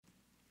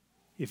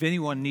If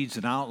anyone needs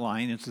an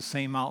outline, it's the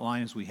same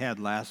outline as we had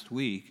last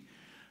week,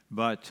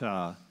 but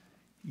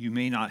you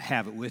may not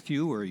have it with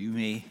you or you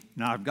may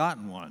not have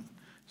gotten one.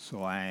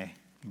 So I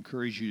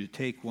encourage you to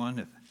take one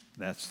if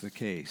that's the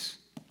case.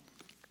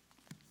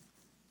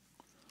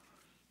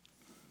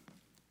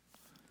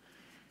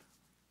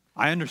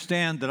 I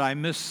understand that I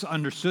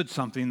misunderstood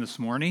something this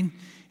morning,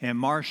 and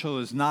Marshall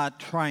is not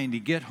trying to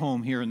get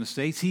home here in the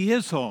States. He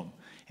is home,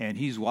 and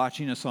he's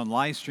watching us on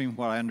live stream,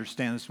 what I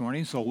understand this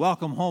morning. So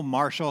welcome home,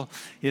 Marshall.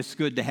 It's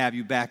good to have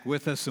you back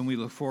with us, and we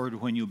look forward to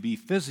when you'll be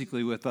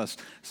physically with us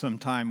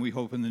sometime, we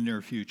hope in the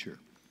near future.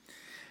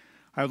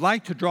 I would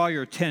like to draw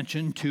your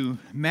attention to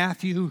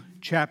Matthew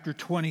chapter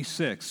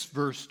 26,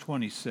 verse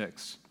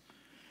 26.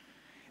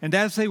 And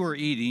as they were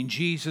eating,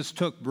 Jesus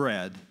took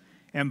bread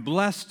and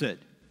blessed it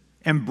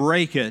and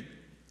brake it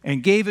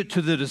and gave it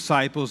to the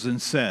disciples and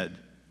said,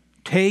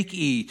 "Take,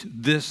 eat,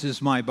 this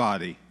is my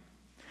body."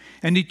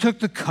 And he took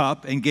the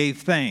cup and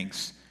gave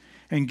thanks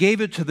and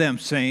gave it to them,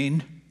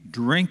 saying,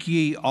 "Drink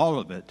ye all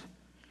of it.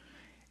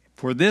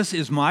 For this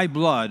is my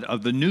blood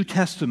of the New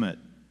Testament,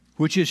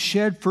 which is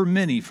shed for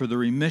many for the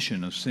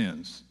remission of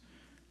sins.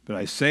 But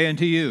I say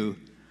unto you,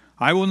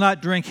 I will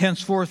not drink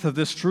henceforth of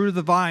this fruit of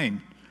the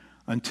vine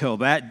until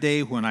that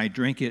day when I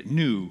drink it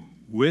new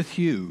with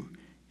you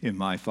in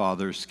my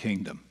Father's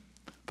kingdom."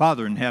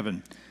 Father in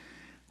heaven,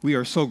 we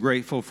are so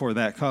grateful for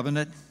that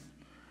covenant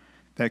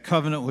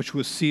which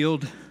was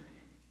sealed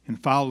in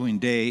following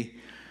day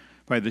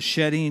by the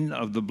shedding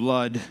of the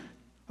blood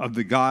of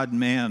the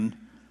God-man,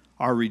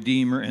 our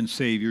Redeemer and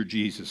Savior,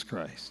 Jesus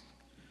Christ.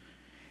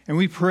 And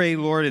we pray,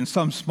 Lord, in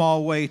some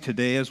small way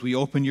today as we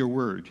open your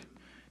word,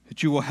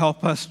 that you will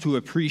help us to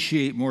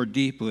appreciate more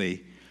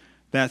deeply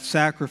that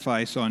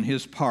sacrifice on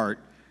his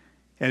part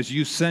as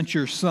you sent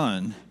your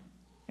Son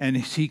and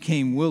as he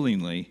came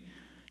willingly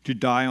to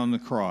die on the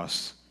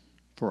cross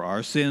for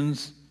our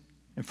sins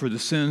and for the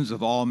sins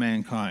of all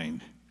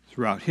mankind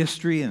throughout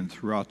history and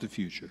throughout the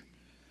future.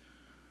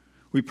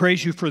 We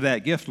praise you for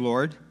that gift,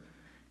 Lord.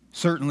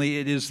 Certainly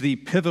it is the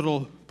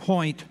pivotal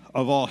point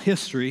of all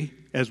history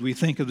as we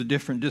think of the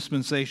different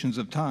dispensations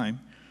of time.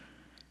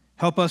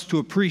 Help us to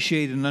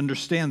appreciate and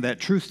understand that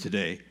truth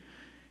today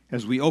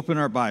as we open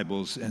our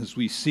Bibles, as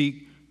we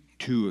seek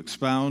to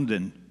expound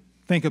and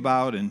think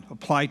about and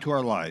apply to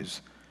our lives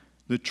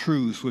the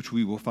truths which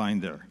we will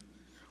find there.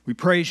 We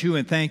praise you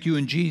and thank you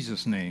in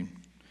Jesus' name.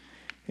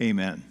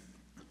 Amen.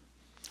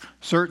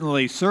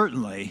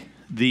 Certainly,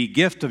 the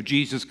gift of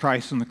Jesus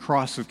Christ on the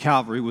cross of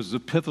Calvary was the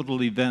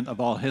pivotal event of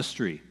all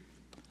history.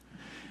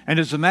 And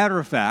as a matter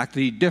of fact,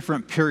 the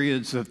different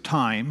periods of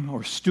time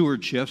or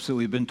stewardships that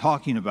we've been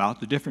talking about,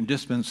 the different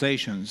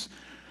dispensations,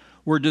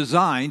 were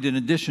designed, in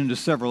addition to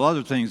several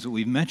other things that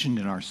we've mentioned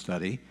in our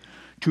study,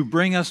 to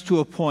bring us to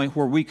a point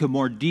where we could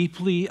more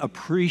deeply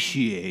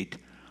appreciate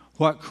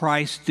what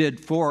Christ did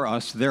for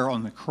us there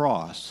on the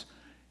cross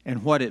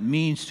and what it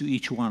means to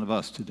each one of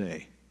us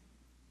today.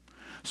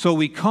 So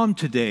we come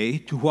today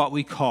to what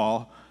we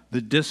call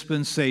the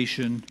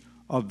dispensation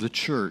of the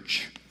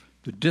church.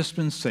 The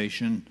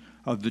dispensation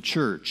of the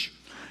church.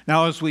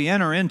 Now, as we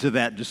enter into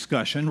that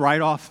discussion,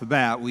 right off the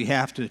bat, we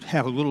have to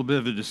have a little bit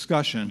of a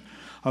discussion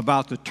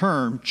about the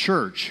term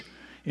church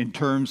in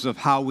terms of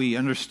how we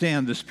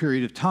understand this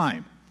period of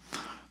time.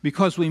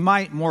 Because we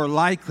might more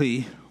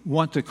likely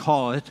want to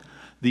call it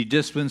the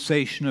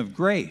dispensation of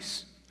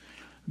grace,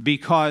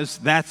 because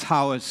that's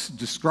how it's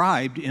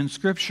described in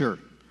Scripture.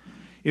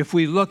 If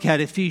we look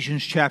at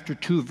Ephesians chapter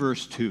 2,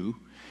 verse 2,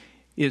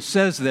 it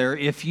says there,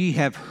 "If ye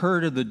have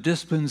heard of the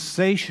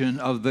dispensation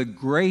of the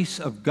grace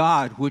of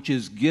God, which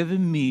is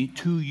given me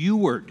to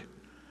youward."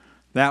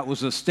 That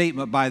was a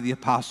statement by the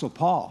Apostle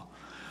Paul.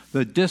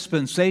 The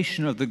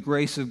dispensation of the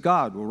grace of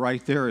God. Well,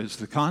 right there is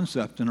the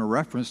concept and a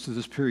reference to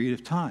this period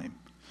of time.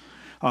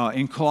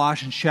 In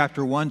Colossians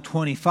chapter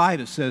 1:25,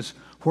 it says,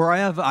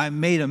 "Whereof I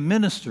am made a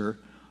minister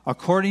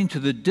according to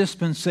the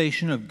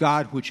dispensation of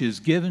God, which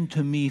is given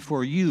to me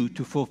for you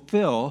to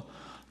fulfill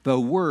the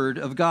word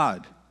of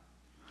God."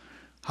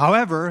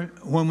 However,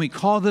 when we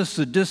call this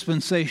the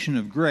dispensation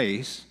of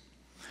grace,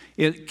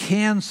 it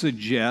can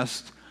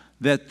suggest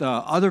that the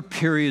other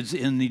periods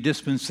in the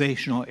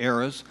dispensational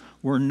eras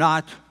were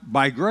not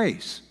by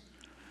grace.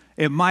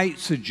 It might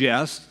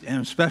suggest,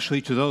 and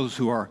especially to those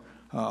who are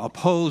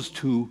opposed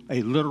to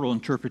a literal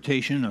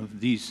interpretation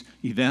of these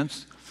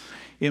events,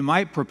 it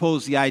might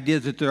propose the idea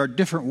that there are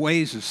different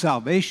ways of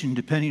salvation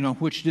depending on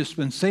which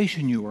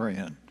dispensation you are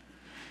in.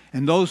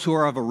 And those who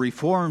are of a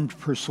Reformed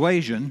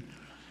persuasion,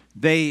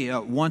 they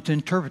want to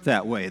interpret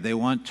that way. They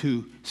want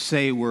to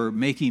say we're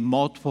making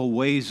multiple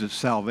ways of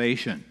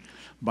salvation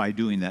by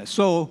doing that.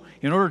 So,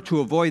 in order to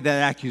avoid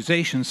that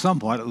accusation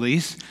somewhat at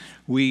least,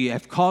 we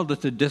have called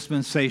it the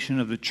dispensation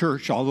of the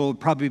church, although it would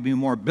probably be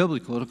more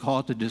biblical to call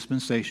it the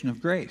dispensation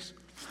of grace.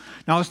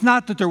 Now, it's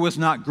not that there was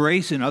not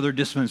grace in other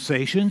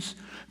dispensations.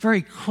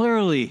 Very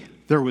clearly,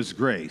 there was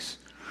grace.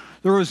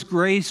 There was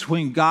grace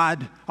when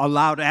God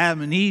allowed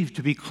Adam and Eve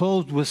to be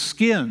clothed with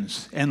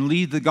skins and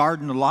leave the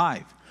garden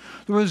alive.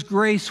 There was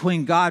grace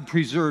when God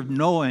preserved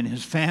Noah and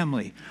his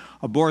family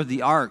aboard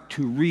the ark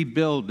to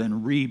rebuild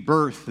and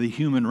rebirth the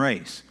human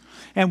race.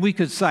 And we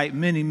could cite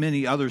many,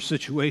 many other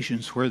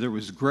situations where there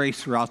was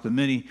grace throughout the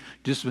many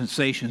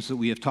dispensations that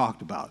we have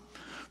talked about.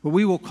 But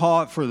we will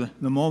call it, for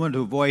the moment,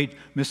 to avoid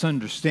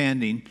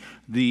misunderstanding,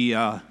 the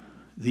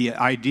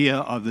idea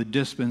of the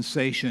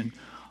dispensation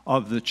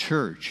of the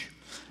church.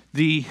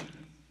 The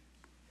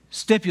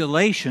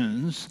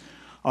stipulations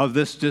of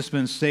this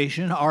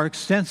dispensation are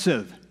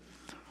extensive.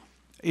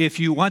 If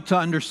you want to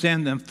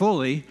understand them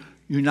fully,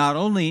 you not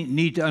only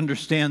need to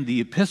understand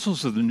the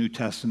epistles of the New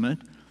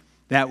Testament,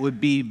 that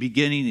would be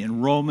beginning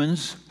in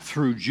Romans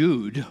through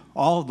Jude,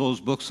 all of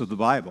those books of the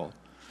Bible,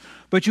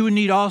 but you would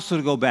need also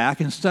to go back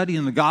and study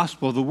in the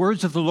gospel the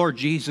words of the Lord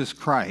Jesus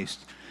Christ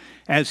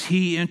as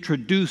he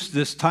introduced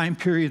this time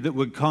period that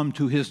would come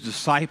to his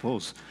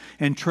disciples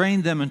and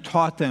trained them and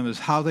taught them as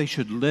how they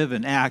should live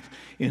and act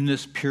in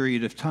this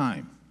period of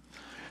time.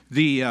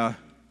 The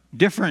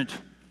different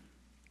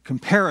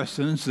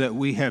comparisons that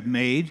we have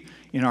made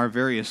in our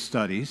various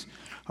studies,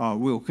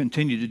 we'll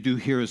continue to do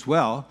here as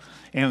well.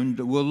 And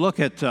we'll look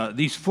at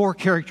these four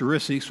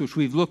characteristics which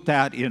we've looked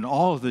at in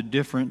all of the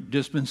different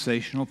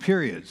dispensational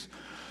periods.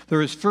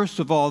 There is, first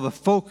of all, the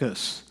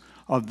focus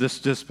of this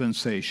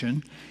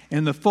dispensation,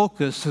 and the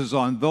focus is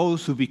on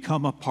those who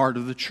become a part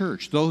of the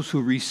church, those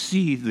who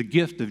receive the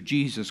gift of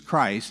Jesus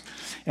Christ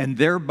and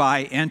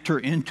thereby enter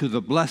into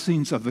the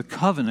blessings of the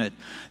covenant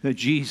that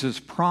Jesus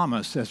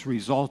promised as a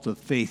result of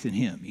faith in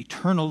him.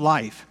 Eternal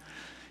life,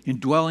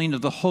 indwelling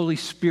of the Holy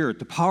Spirit,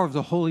 the power of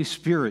the Holy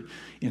Spirit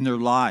in their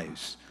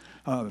lives,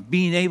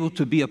 being able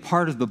to be a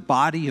part of the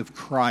body of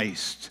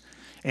Christ,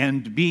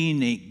 and being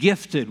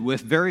gifted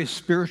with various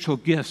spiritual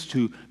gifts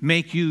to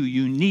make you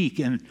unique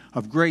and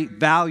of great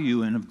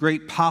value and of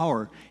great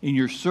power in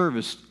your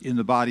service in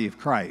the body of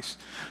Christ.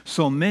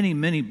 So many,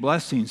 many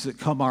blessings that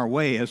come our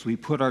way as we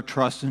put our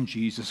trust in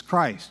Jesus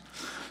Christ.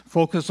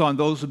 Focus on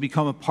those who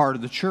become a part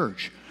of the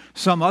church.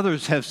 Some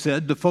others have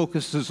said the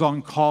focus is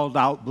on called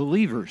out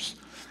believers,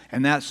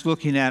 and that's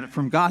looking at it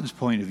from God's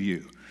point of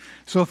view.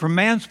 So from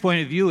man's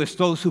point of view, it's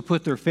those who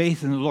put their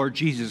faith in the Lord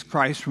Jesus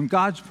Christ. From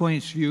God's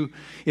point of view,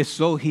 it's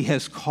those he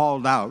has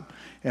called out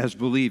as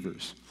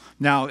believers.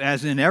 Now,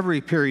 as in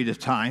every period of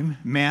time,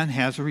 man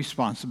has a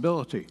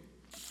responsibility.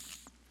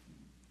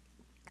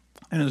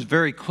 And it's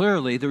very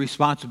clearly the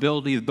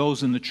responsibility of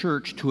those in the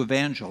church to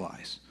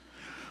evangelize.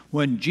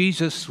 When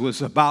Jesus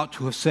was about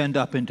to ascend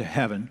up into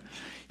heaven,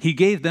 he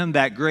gave them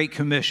that great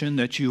commission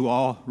that you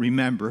all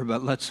remember,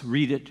 but let's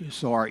read it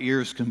so our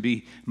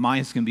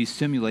minds can be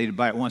stimulated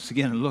by it once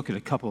again and look at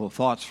a couple of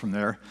thoughts from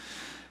there.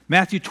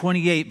 Matthew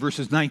 28,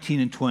 verses 19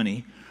 and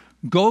 20.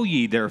 Go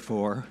ye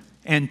therefore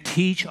and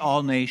teach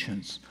all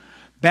nations,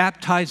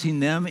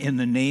 baptizing them in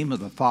the name of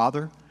the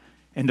Father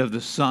and of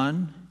the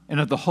Son and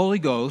of the Holy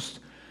Ghost,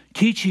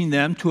 teaching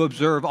them to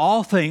observe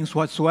all things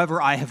whatsoever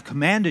I have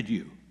commanded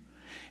you.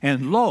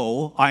 And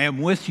lo, I am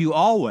with you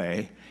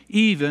always,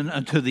 even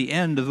unto the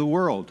end of the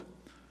world.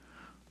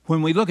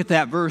 When we look at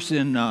that verse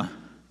in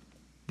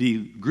the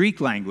Greek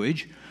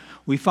language,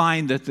 we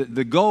find that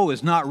the go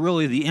is not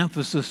really the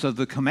emphasis of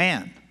the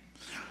command.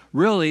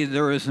 Really,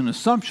 there is an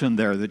assumption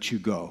there that you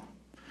go.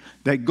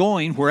 That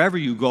going wherever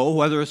you go,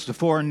 whether it's to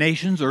foreign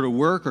nations or to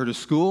work or to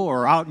school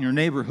or out in your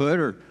neighborhood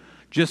or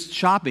just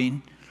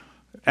shopping,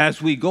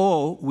 as we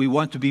go, we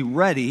want to be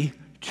ready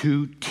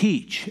to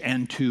teach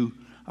and to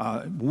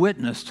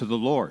witness to the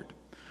Lord.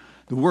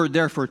 The word,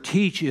 therefore,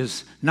 teach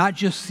is not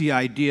just the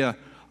idea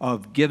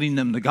of giving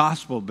them the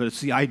gospel, but it's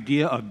the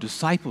idea of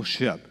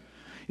discipleship.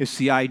 It's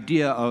the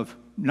idea of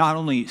not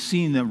only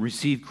seeing them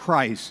receive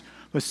Christ,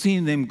 but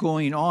seeing them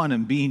going on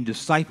and being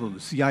discipled.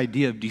 It's the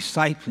idea of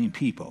discipling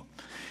people.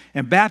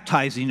 And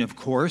baptizing, of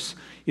course,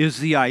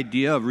 is the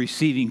idea of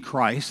receiving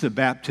Christ. The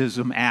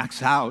baptism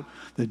acts out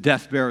the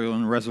death, burial,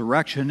 and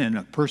resurrection, and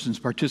a person's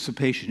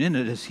participation in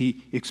it as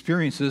he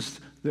experiences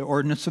the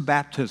ordinance of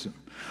baptism.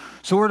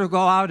 So we're to go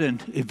out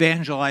and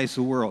evangelize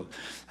the world.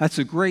 That's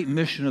a great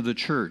mission of the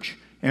church.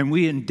 And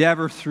we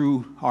endeavor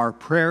through our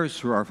prayers,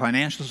 through our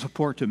financial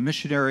support to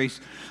missionaries.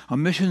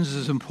 Missions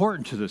is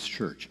important to this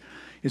church.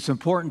 It's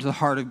important to the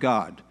heart of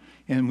God.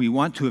 And we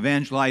want to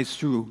evangelize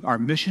through our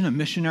mission of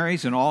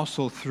missionaries and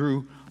also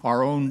through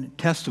our own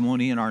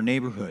testimony in our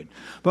neighborhood.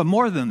 But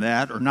more than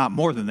that, or not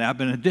more than that,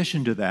 but in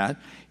addition to that,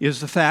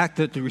 is the fact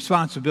that the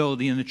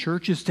responsibility in the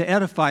church is to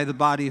edify the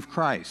body of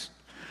Christ.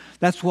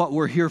 That's what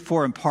we're here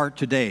for in part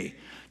today,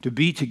 to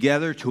be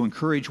together, to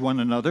encourage one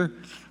another.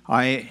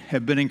 I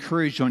have been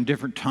encouraged on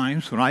different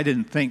times when I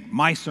didn't think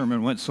my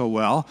sermon went so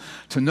well,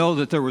 to know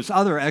that there was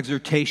other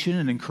exhortation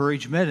and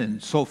encouragement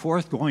and so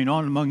forth going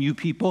on among you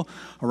people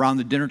around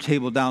the dinner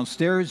table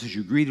downstairs as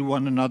you greeted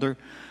one another,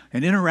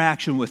 an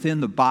interaction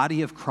within the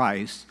body of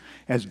Christ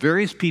as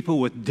various people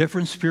with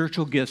different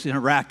spiritual gifts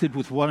interacted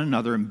with one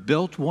another and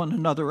built one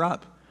another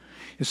up.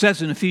 It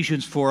says in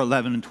Ephesians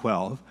 4:11 and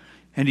 12,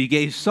 and he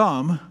gave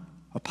some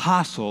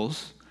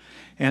apostles,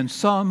 and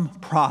some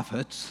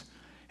prophets,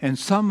 and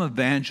some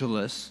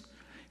evangelists,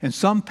 and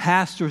some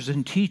pastors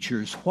and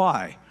teachers.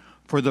 Why?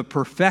 For the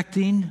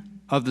perfecting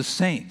of the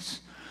saints.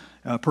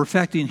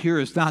 Perfecting here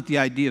is not the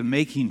idea of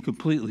making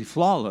completely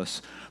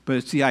flawless, but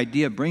it's the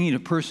idea of bringing a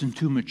person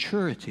to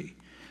maturity,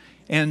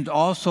 and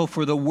also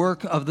for the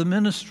work of the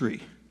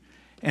ministry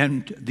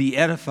and the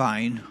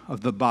edifying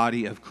of the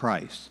body of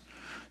Christ.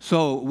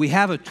 So we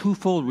have a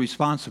twofold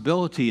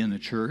responsibility in the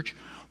church: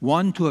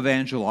 one, to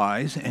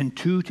evangelize, and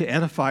two, to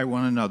edify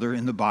one another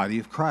in the body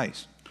of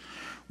Christ.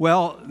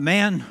 Well,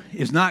 man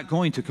is not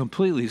going to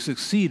completely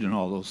succeed in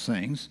all those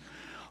things.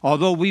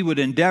 Although we would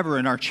endeavor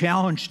and are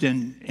challenged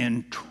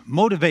and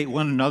motivate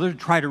one another to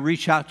try to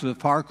reach out to the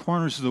far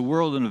corners of the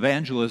world in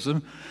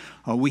evangelism,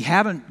 we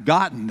haven't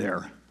gotten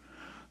there.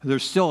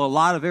 There's still a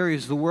lot of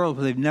areas of the world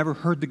where they've never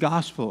heard the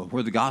gospel,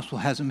 where the gospel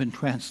hasn't been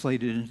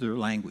translated into their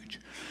language.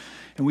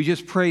 And we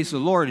just praise the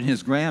Lord in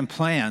His grand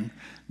plan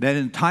that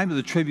in the time of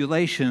the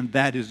tribulation,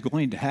 that is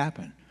going to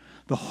happen.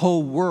 The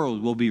whole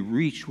world will be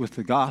reached with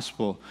the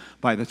gospel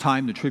by the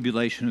time the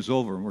tribulation is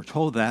over. And we're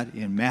told that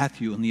in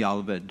Matthew in the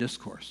Olivet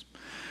Discourse.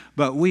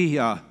 But we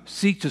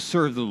seek to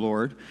serve the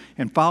Lord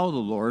and follow the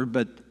Lord.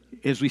 But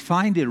as we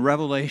find in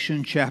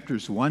Revelation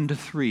chapters 1 to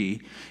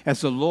 3,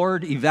 as the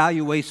Lord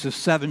evaluates the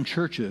 7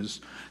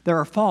 churches, there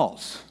are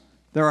faults.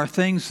 There are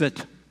things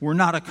that were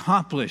not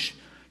accomplished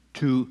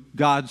to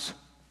God's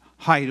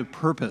height of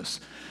purpose.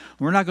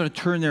 We're not going to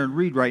turn there and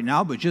read right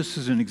now, but just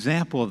as an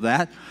example of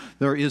that,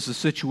 there is a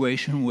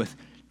situation with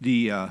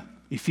the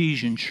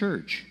Ephesian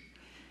church.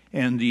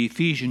 And the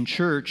Ephesian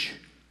church,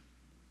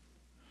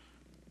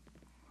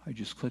 I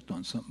just clicked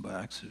on something by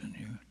accident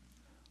here.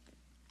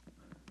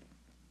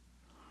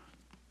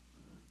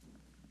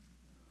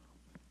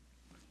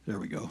 There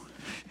we go.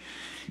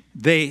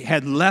 They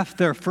had left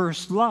their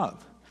first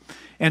love.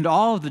 And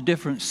all of the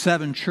different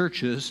 7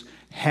 churches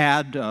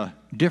had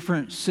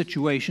different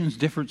situations,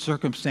 different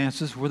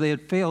circumstances where they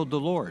had failed the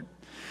Lord.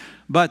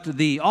 But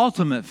the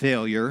ultimate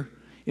failure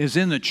is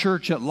in the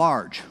church at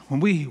large. When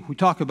we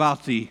talk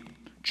about the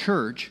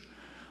church,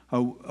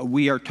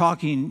 we are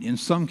talking in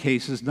some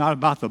cases not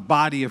about the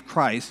body of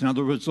Christ. In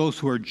other words, those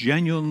who are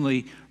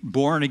genuinely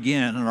born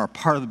again and are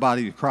part of the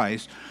body of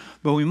Christ.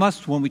 But we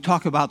must, when we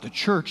talk about the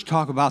church,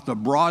 talk about the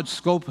broad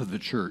scope of the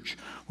church.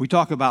 We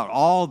talk about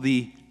all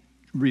the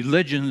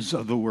religions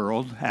of the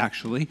world,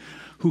 actually,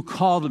 who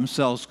call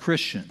themselves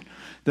Christian,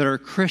 that are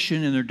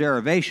Christian in their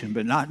derivation,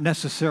 but not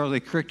necessarily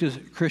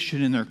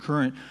Christian in their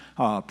current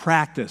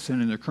practice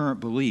and in their current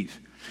belief.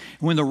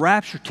 When the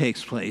rapture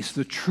takes place,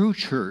 the true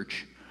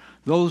church,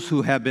 those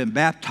who have been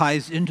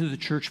baptized into the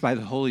church by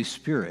the Holy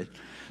Spirit,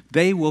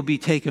 they will be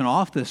taken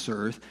off this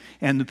earth,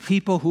 and the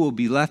people who will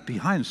be left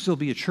behind will still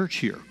be a church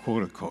here,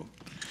 quote unquote.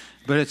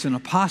 But it's an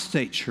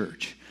apostate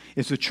church.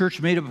 It's a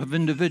church made up of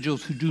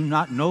individuals who do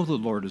not know the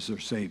Lord as their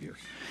Savior.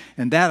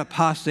 And that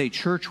apostate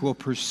church will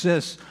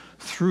persist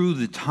through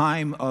the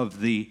time of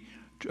the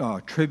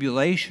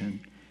tribulation,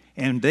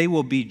 and they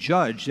will be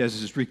judged,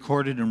 as is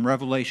recorded in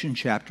Revelation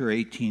chapter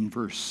 18,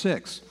 verse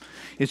 6.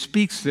 It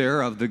speaks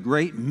there of the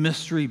great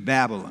mystery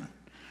Babylon,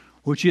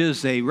 which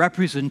is a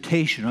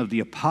representation of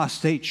the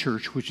apostate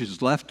church which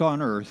is left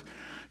on earth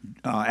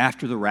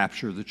after the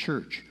rapture of the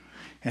church.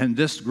 And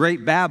this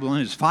great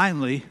Babylon is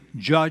finally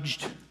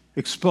judged,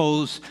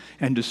 exposed,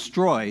 and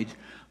destroyed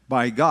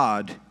by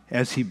God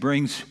as He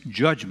brings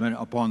judgment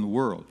upon the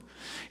world.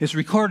 It's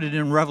recorded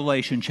in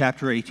Revelation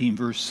chapter 18,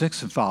 verse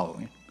 6 and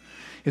following.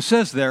 It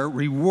says there,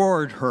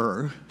 "Reward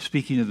her,"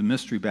 speaking of the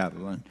mystery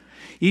Babylon,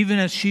 "even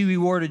as she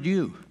rewarded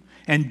you,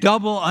 and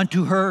double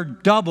unto her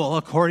double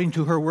according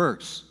to her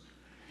works.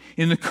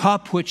 In the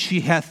cup which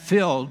she hath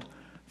filled,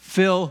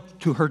 fill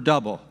to her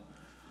double.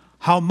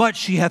 How much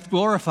she hath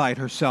glorified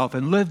herself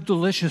and lived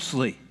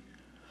deliciously.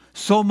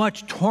 So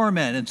much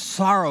torment and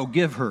sorrow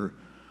give her.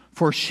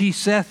 For she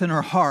saith in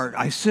her heart,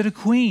 I sit a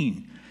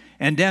queen,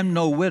 and am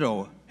no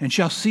widow, and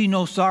shall see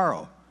no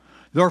sorrow.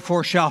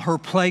 Therefore shall her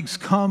plagues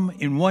come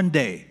in one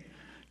day,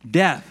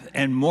 death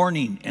and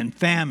mourning and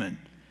famine,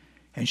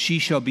 and she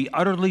shall be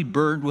utterly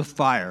burned with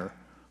fire.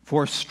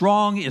 For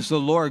strong is the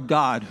Lord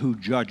God who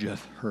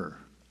judgeth her."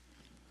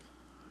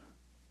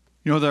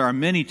 You know, there are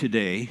many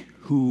today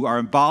who are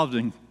involved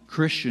in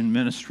Christian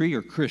ministry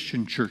or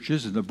Christian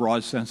churches in the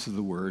broad sense of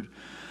the word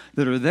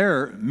that are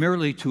there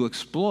merely to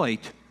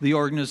exploit the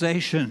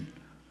organization.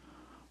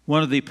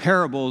 One of the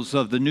parables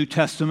of the New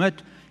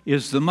Testament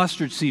is the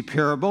mustard seed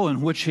parable,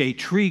 in which a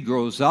tree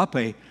grows up,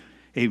 a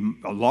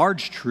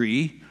large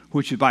tree,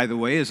 which, by the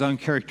way, is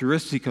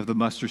uncharacteristic of the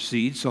mustard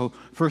seed. So,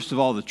 first of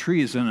all, the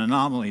tree is an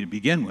anomaly to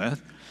begin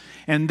with.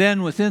 And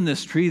then within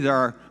this tree, there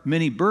are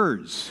many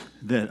birds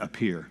that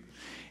appear.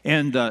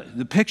 And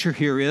the picture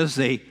here is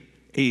a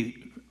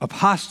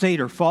apostate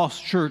or false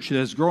church that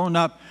has grown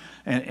up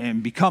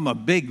and become a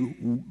big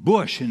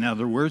bush, in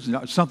other words,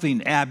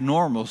 something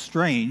abnormal,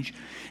 strange.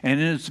 And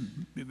in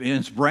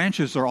its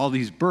branches are all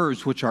these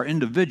birds, which are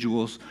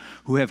individuals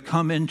who have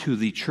come into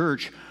the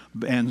church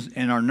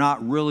and are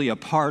not really a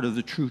part of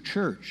the true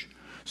church.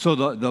 So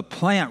the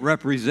plant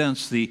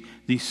represents the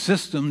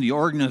system, the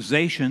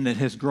organization that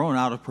has grown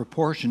out of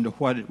proportion to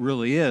what it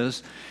really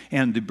is,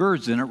 and the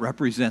birds in it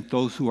represent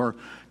those who are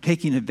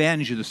taking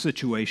advantage of the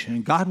situation.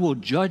 And God will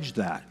judge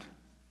that.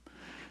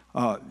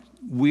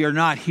 we are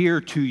not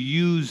here to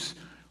use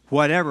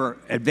whatever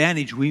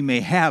advantage we may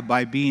have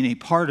by being a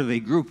part of a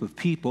group of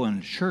people in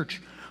a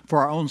church for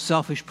our own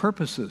selfish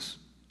purposes,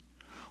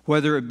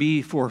 whether it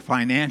be for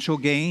financial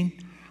gain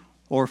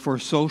or for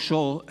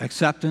social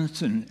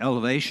acceptance and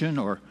elevation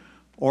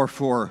or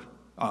for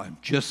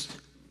just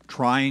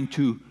trying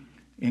to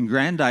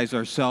aggrandize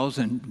ourselves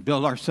and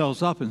build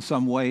ourselves up in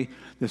some way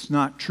that's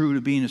not true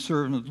to being a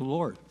servant of the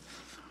Lord.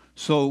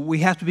 So we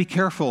have to be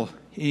careful,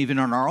 even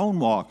on our own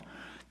walk,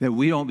 that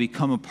we don't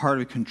become a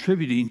part of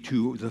contributing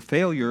to the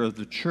failure of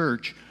the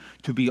church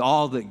to be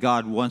all that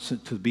God wants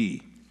it to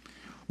be.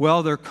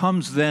 Well, there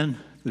comes then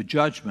the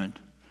judgment,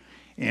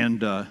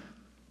 and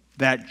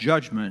that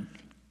judgment,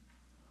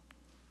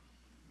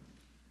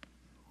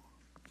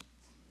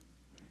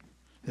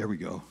 there we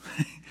go.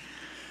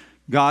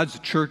 God's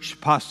church,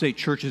 apostate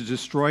church, is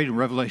destroyed in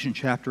Revelation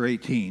chapter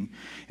 18,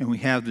 and we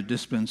have the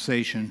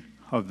dispensation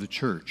of the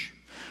church.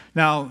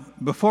 Now,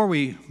 before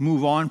we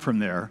move on from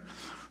there,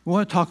 we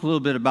want to talk a little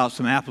bit about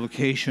some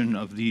application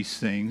of these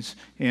things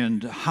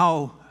and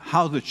how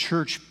the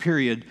church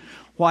period,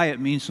 why it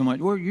means so much.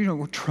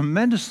 We're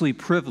tremendously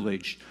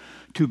privileged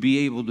to be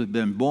able to have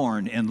been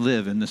born and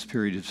live in this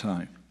period of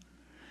time.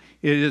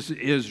 It is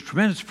a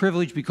tremendous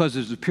privilege because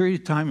it's a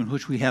period of time in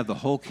which we have the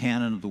whole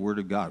canon of the Word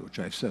of God, which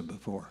I've said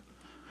before.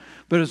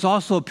 But it's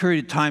also a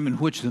period of time in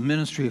which the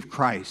ministry of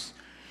Christ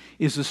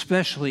is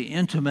especially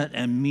intimate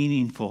and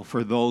meaningful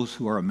for those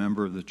who are a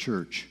member of the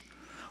church.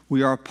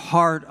 We are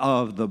part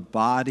of the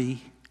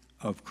body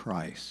of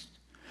Christ.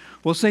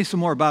 We'll say some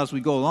more about it as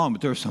we go along,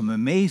 but there are some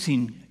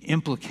amazing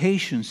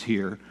implications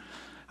here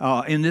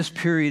in this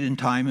period in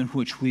time in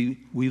which we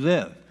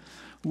live.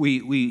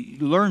 We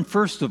learn,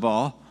 first of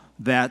all,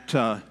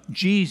 that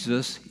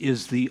Jesus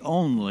is the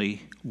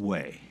only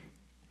way.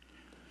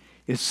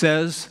 It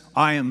says,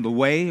 I am the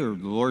way, or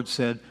the Lord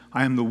said,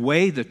 I am the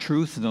way, the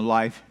truth, and the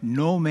life.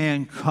 No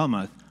man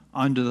cometh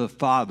unto the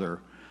Father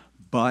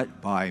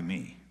but by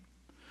me.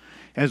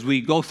 As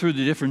we go through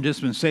the different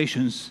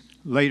dispensations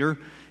later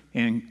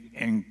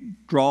and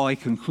draw a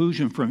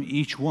conclusion from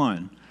each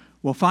one,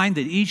 we'll find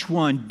that each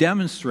one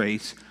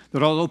demonstrates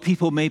that although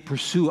people may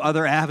pursue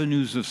other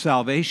avenues of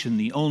salvation,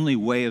 the only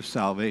way of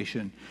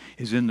salvation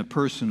is in the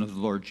person of the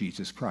Lord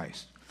Jesus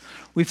Christ.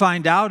 We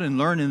find out and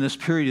learn in this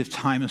period of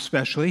time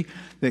especially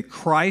that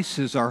Christ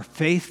is our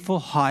faithful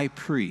high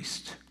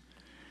priest.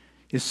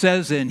 It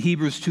says in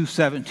Hebrews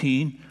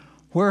 2:17,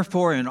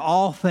 wherefore in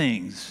all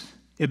things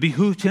it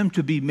behooved him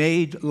to be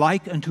made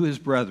like unto his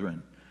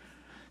brethren,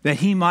 that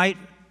he might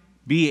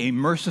be a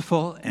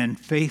merciful and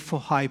faithful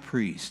high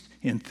priest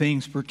in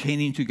things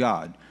pertaining to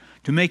God,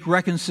 to make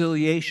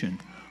reconciliation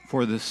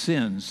for the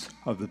sins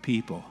of the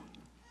people.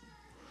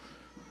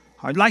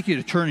 I'd like you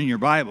to turn in your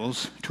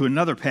Bibles to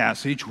another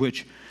passage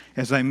which,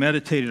 as I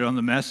meditated on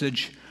the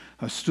message,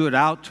 stood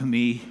out to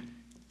me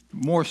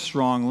more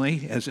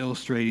strongly as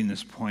illustrating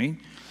this point,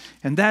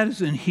 and that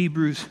is in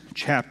Hebrews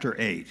chapter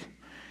 8.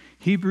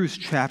 Hebrews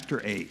chapter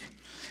 8.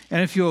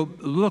 And if you'll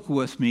look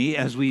with me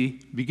as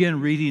we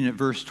begin reading at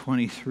verse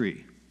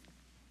 23.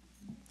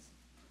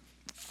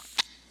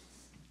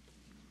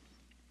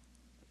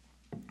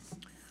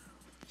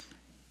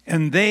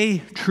 And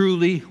they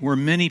truly were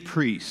many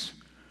priests,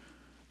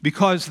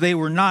 because they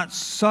were not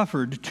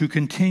suffered to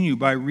continue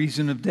by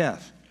reason of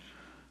death.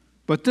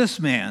 But this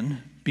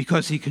man,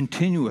 because he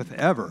continueth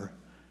ever,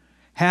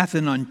 hath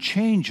an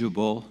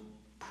unchangeable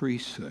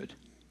priesthood.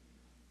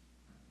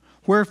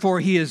 Wherefore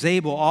he is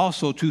able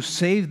also to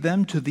save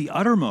them to the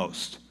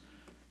uttermost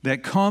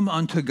that come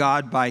unto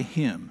God by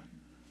him,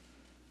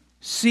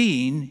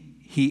 seeing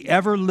he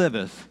ever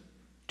liveth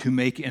to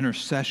make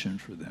intercession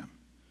for them.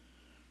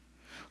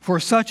 For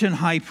such an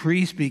high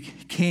priest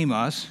became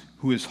us,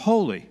 who is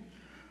holy,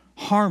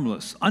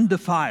 harmless,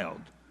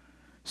 undefiled,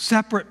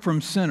 separate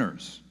from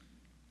sinners,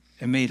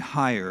 and made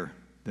higher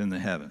than the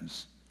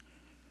heavens,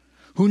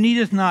 who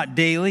needeth not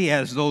daily,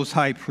 as those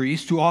high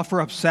priests, to offer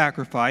up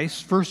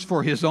sacrifice, first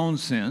for his own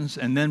sins,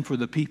 and then for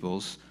the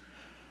people's.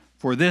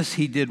 For this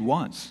he did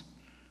once,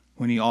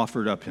 when he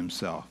offered up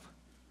himself.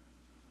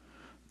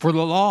 For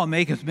the law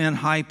maketh men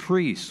high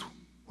priests,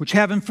 which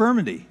have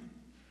infirmity,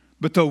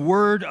 but the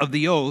word of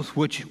the oath,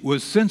 which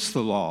was since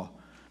the law,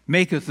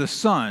 maketh the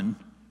Son,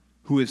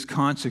 who is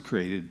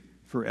consecrated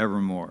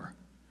forevermore.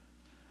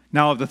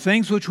 Now of the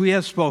things which we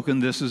have spoken,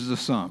 this is the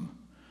sum.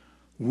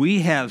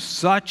 We have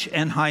such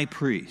an high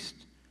priest,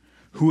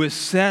 who is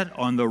set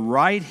on the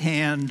right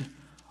hand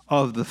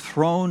of the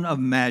throne of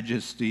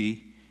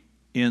majesty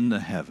in the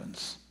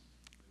heavens.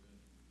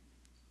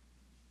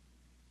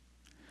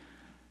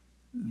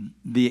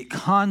 The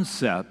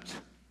concept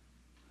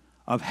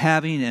of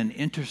having an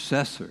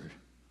intercessor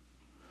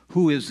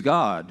who is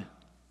God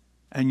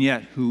and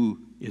yet who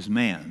is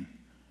man,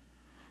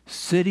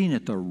 sitting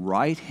at the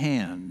right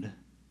hand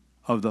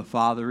of the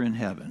Father in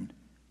heaven,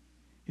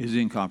 is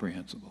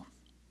incomprehensible.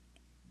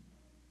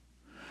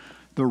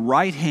 The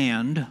right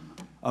hand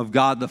of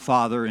God the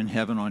Father in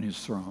heaven on his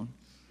throne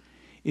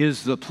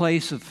is the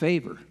place of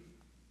favor.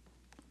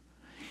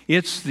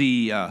 It's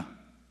the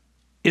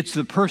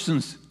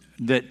persons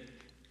that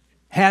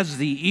has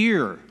the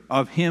ear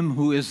of him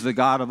who is the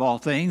God of all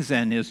things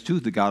and is to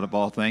the God of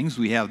all things.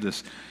 We have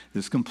this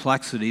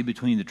complexity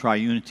between the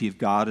triunity of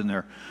God and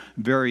their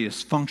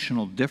various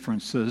functional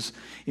differences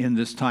in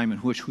this time in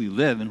which we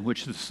live, in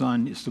which the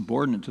Son is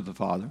subordinate to the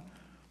Father.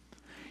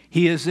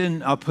 He is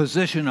in a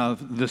position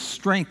of the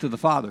strength of the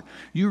Father.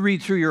 You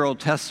read through your Old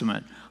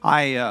Testament.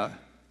 I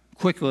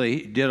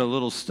quickly did a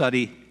little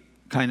study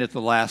kind of at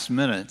the last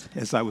minute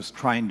as I was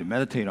trying to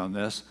meditate on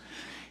this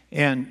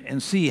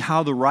and see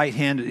how the right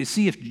hand,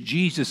 see if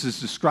Jesus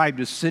is described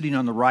as sitting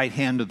on the right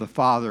hand of the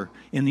Father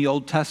in the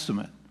Old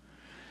Testament.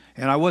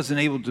 And I wasn't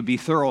able to be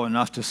thorough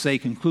enough to say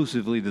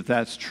conclusively that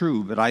that's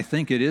true, but I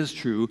think it is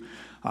true.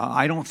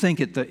 I don't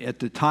think at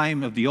the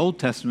time of the Old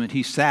Testament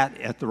he sat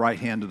at the right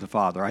hand of the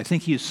Father. I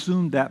think he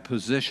assumed that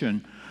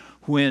position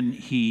when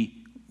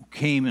he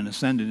came and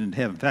ascended into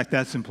heaven. In fact,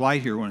 that's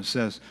implied here when it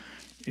says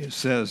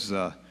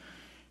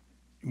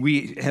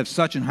we have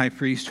such an high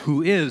priest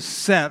who is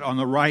set on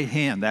the right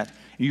hand. That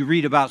you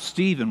read about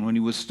Stephen when he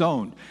was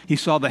stoned. He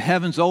saw the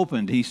heavens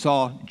opened. He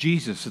saw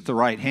Jesus at the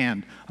right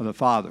hand of the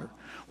Father.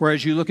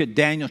 Whereas you look at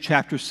Daniel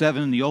chapter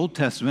 7 in the Old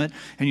Testament,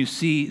 and you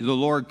see the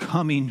Lord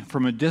coming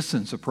from a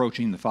distance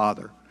approaching the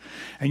Father.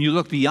 And you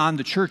look beyond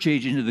the church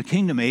age into the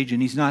kingdom age,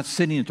 and he's not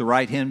sitting at the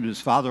right hand of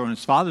his Father on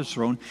his Father's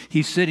throne.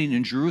 He's sitting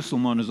in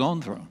Jerusalem on his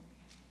own throne.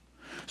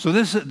 So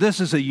this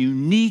is a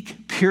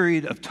unique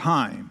period of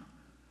time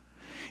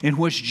in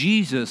which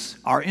Jesus,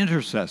 our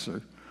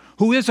intercessor,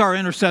 who is our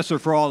intercessor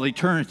for all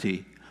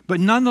eternity, but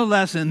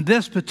nonetheless in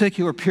this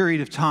particular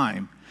period of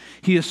time,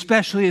 he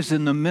especially is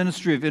in the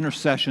ministry of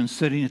intercession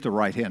sitting at the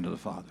right hand of the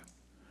Father.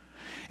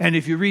 And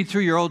if you read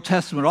through your Old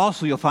Testament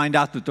also, you'll find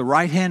out that the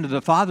right hand of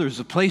the Father is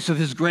the place of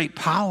his great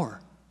power.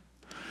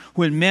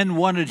 When men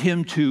wanted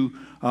him to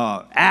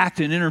act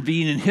and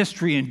intervene in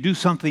history and do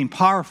something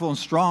powerful and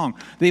strong,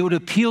 they would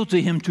appeal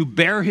to him to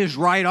bear his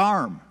right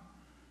arm.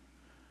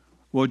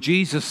 Well,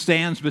 Jesus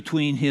stands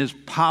between his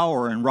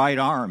power and right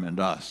arm and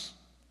us.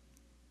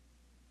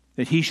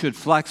 That he should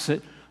flex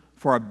it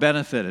for our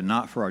benefit and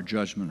not for our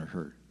judgment or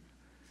hurt.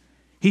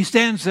 He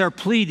stands there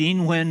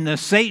pleading when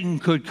Satan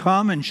could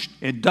come, and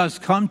it does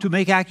come, to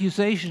make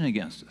accusation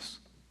against us.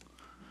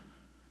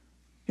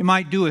 It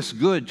might do us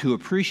good to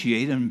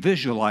appreciate and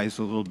visualize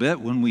a little bit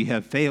when we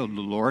have failed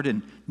the Lord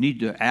and need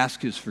to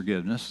ask his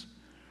forgiveness,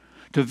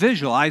 to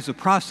visualize the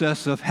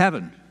process of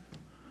heaven,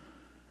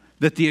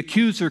 that the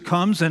accuser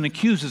comes and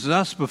accuses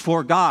us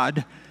before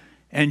God,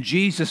 and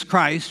Jesus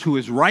Christ, who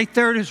is right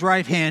there at his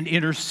right hand,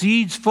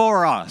 intercedes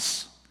for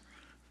us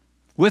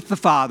with the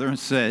Father and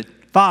said,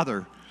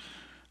 Father,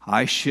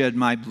 I shed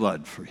my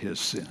blood for his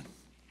sin.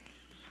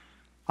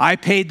 I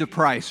paid the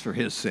price for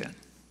his sin.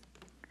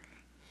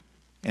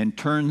 And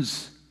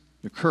turns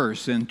the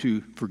curse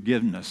into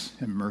forgiveness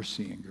and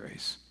mercy and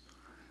grace.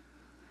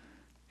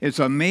 It's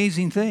an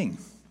amazing thing.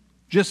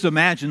 Just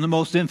imagine the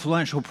most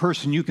influential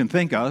person you can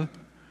think of.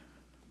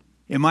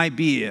 It might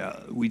be,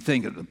 we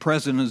think of the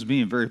president as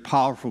being a very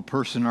powerful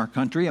person in our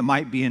country. It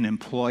might be an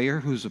employer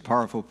who's a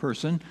powerful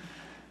person.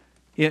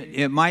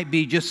 It might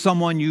be just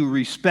someone you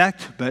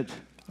respect but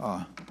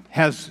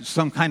has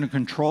some kind of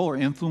control or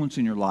influence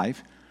in your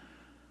life.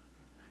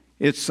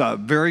 It's a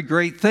very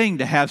great thing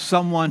to have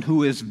someone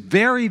who is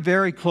very,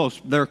 very close,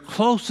 their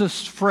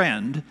closest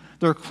friend,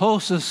 their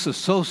closest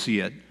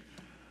associate,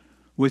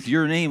 with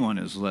your name on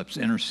his lips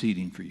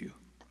interceding for you.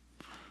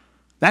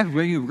 That would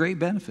bring you a great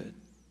benefit.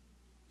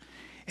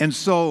 And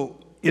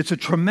so it's a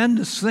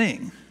tremendous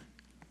thing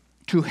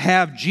to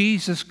have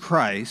Jesus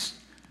Christ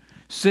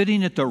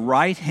sitting at the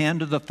right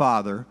hand of the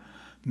Father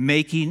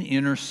making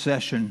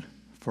intercession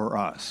for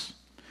us.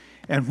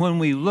 And when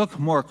we look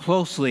more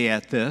closely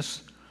at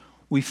this,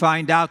 we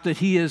find out that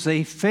he is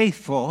a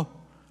faithful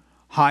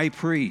high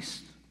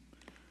priest.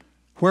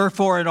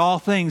 Wherefore in all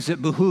things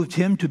it behooved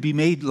him to be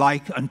made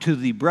like unto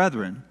the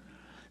brethren,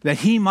 that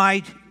he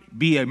might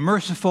be a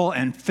merciful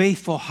and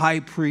faithful high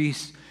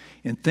priest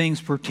in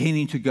things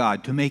pertaining to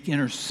God, to make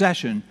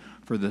intercession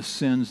for the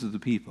sins of the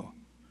people.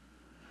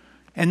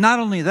 And not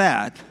only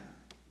that,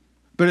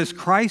 but as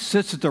Christ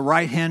sits at the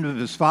right hand of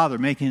his Father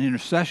making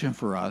intercession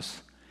for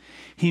us,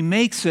 he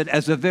makes it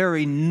as a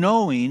very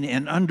knowing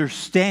and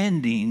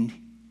understanding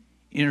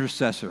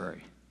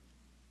intercessory.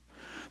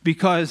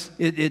 Because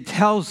it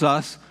tells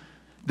us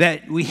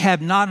that we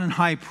have not an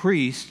high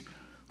priest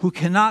who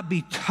cannot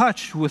be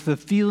touched with the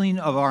feeling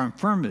of our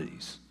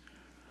infirmities,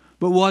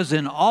 but was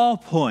in all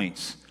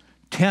points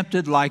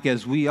tempted like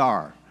as we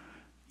are,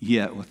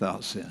 yet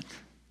without sin.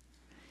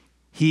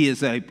 He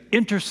is an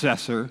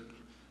intercessor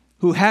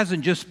who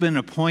hasn't just been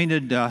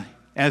appointed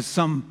as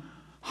some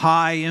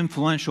high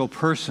influential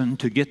person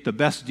to get the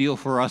best deal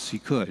for us he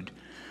could,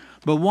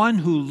 but one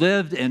who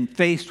lived and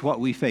faced what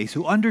we face,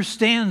 who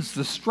understands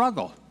the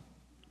struggle,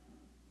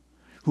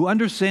 who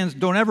understands,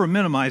 don't ever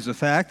minimize the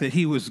fact that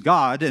he was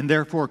God and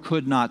therefore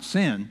could not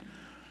sin,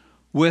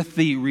 with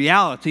the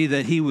reality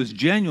that he was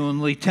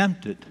genuinely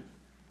tempted.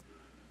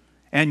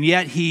 And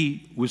yet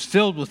he was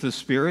filled with the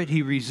Spirit,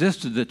 he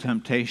resisted the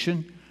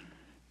temptation,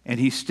 and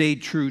he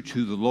stayed true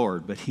to the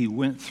Lord, but he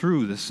went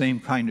through the same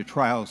kind of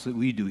trials that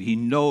we do. He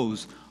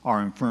knows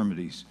our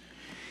infirmities.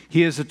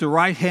 He is at the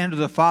right hand of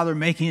the Father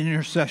making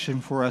intercession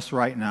for us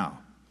right now.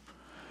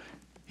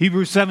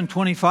 Hebrews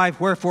 7:25,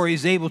 wherefore he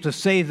is able to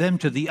save them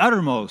to the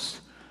uttermost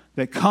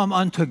that come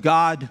unto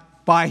God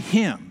by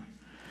him,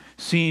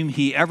 seeing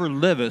he ever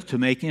liveth to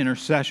make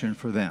intercession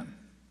for them.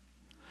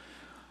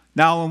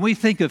 Now, when we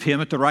think of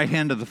him at the right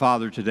hand of the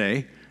Father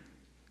today,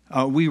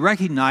 we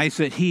recognize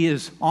that he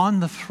is on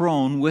the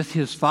throne with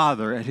his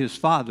Father at his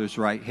Father's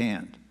right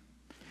hand.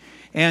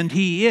 And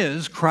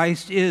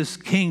Christ is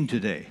King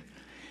today.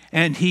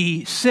 And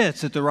he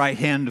sits at the right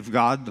hand of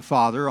God the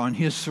Father on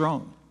his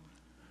throne.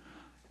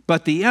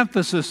 But the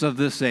emphasis of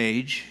this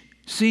age,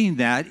 seeing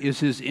that, is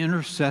his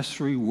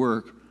intercessory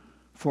work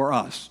for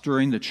us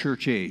during the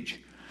church age.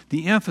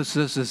 The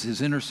emphasis is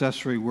his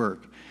intercessory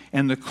work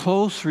and the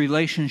close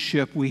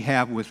relationship we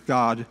have with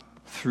God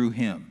through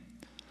him.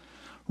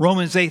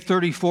 Romans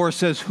 8:34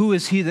 says, who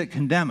is he that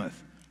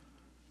condemneth?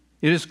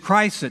 It is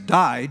Christ that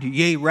died,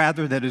 yea,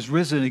 rather that is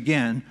risen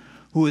again,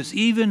 who is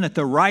even at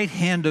the right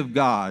hand of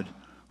God,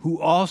 who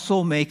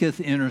also maketh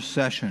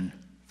intercession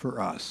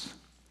for us.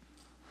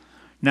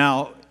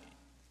 Now,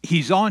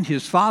 he's on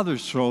his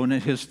Father's throne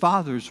at his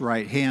Father's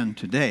right hand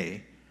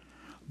today,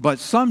 but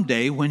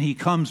someday when he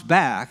comes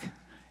back,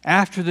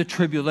 after the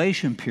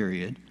tribulation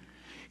period,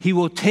 he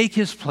will take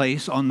his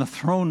place on the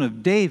throne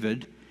of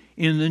David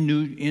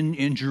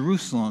in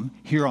Jerusalem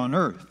here on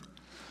earth.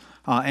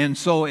 And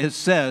so it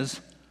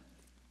says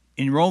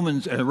in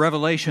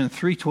Revelation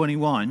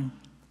 3:21,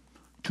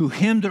 to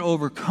him that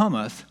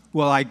overcometh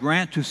will I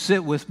grant to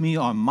sit with me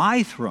on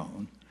my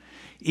throne,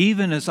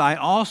 even as I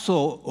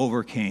also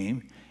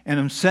overcame and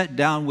am set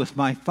down with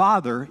my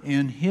Father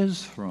in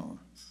his throne.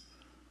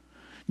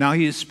 Now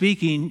he is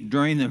speaking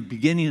during the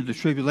beginning of the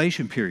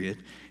tribulation period.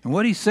 And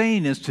what he's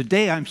saying is,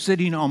 today I'm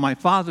sitting on my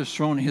Father's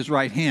throne at his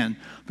right hand,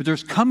 but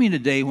there's coming a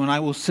day when I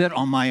will sit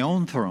on my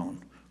own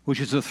throne, which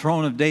is the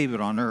throne of David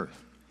on earth.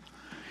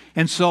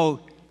 And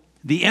so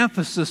the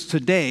emphasis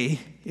today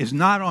is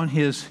not on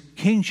his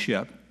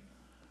kingship,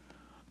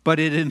 but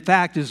it in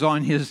fact is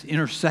on his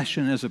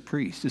intercession as a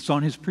priest. It's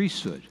on his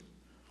priesthood.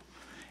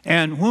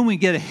 And when we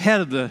get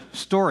ahead of the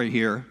story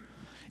here,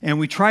 and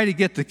we try to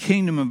get the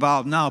kingdom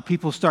involved now,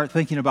 people start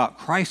thinking about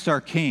Christ our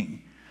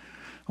King.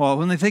 Well,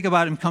 when they think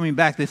about him coming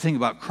back, they think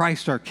about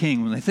Christ our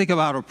King. When they think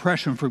about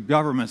oppression from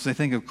governments, they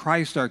think of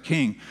Christ our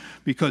King,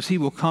 because he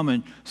will come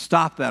and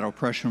stop that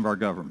oppression of our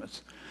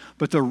governments.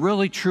 But the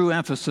really true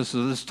emphasis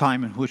of this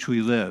time in which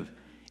we live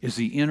is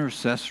the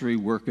intercessory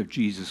work of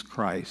Jesus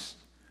Christ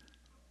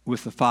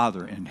with the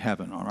Father in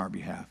heaven on our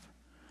behalf.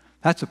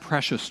 That's a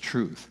precious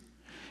truth.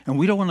 And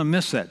we don't want to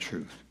miss that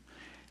truth.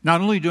 Not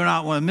only do we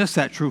not want to miss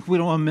that truth, we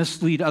don't want to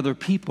mislead other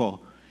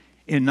people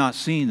in not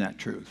seeing that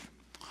truth.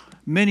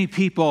 Many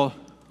people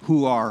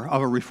who are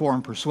of a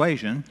Reformed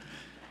persuasion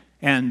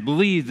and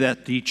believe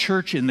that the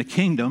church and the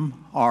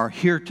kingdom are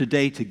here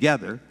today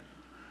together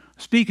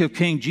speak of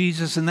King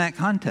Jesus in that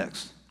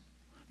context.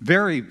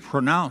 Very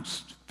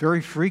pronounced,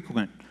 very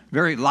frequent,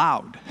 very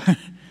loud,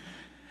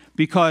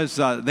 because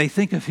they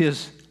think of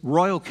his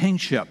royal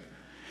kingship.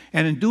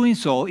 And in doing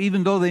so,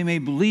 even though they may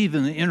believe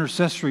in the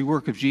intercessory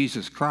work of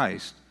Jesus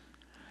Christ,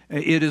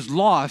 it is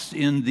lost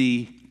in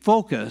the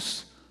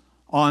focus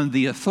on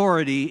the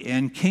authority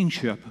and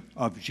kingship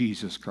of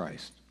Jesus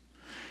Christ.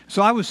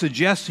 So I would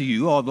suggest to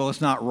you, although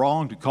it's not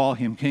wrong to call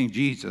him King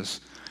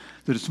Jesus,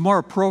 that it's more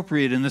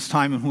appropriate in this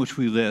time in which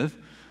we live,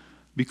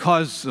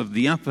 because of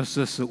the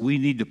emphasis that we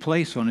need to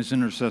place on his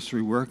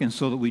intercessory work, and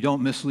so that we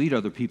don't mislead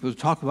other people, to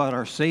talk about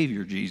our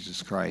Savior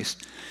Jesus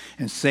Christ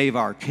and save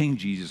our King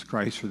Jesus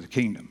Christ for the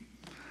kingdom,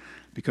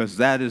 because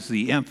that is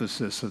the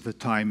emphasis of the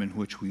time in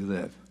which we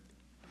live.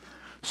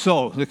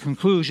 So the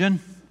conclusion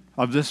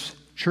of this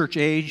church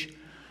age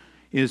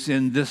is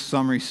in this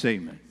summary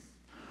statement.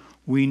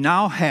 We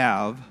now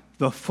have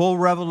the full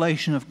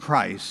revelation of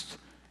Christ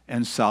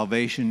and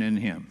salvation in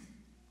him.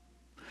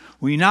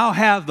 We now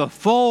have the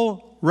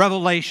full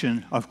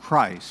revelation of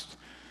Christ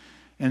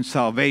and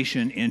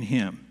salvation in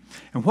him.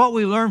 And what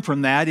we learn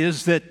from that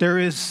is that there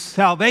is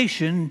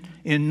salvation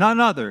in none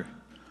other,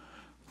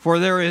 for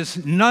there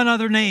is none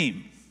other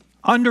name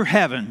under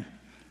heaven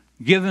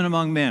given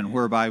among men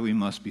whereby we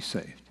must be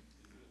saved.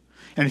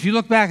 And if you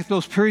look back at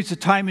those periods of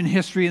time in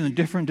history and the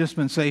different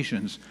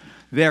dispensations,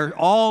 they're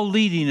all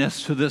leading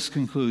us to this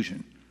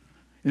conclusion.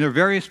 In their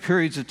various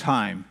periods of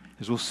time,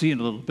 as we'll see in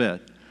a little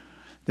bit,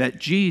 that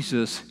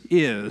Jesus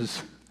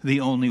is the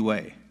only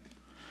way.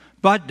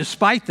 But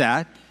despite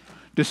that,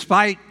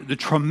 despite the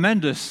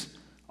tremendous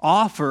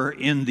offer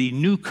in the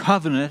new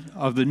covenant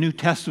of the New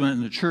Testament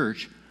in the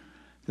church,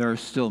 there are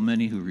still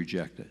many who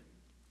reject it.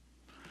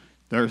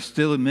 There are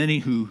still many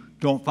who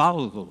don't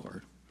follow the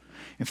Lord.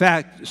 In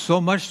fact,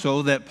 so much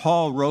so that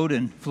Paul wrote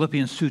in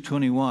Philippians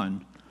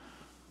 2:21,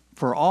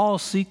 "For all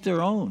seek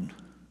their own,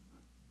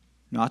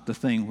 not the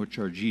thing which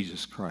are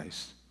Jesus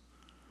Christ."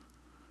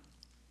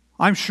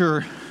 I'm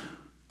sure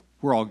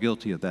we're all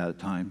guilty of that at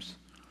times.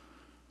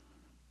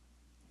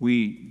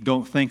 we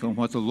don't think on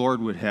what the Lord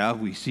would have.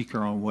 We seek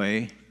our own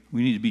way.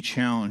 We need to be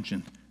challenged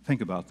and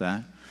think about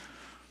that.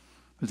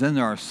 But then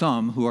there are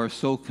some who are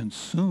so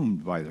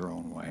consumed by their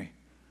own way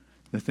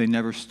that they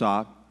never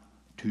stop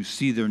to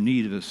see their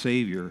need of a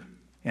Savior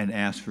and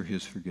ask for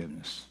his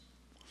forgiveness.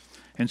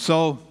 And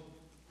so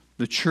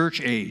the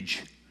church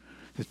age,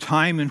 the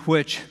time in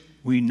which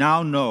we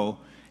now know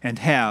and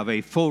have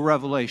a full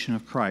revelation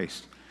of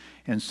Christ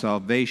and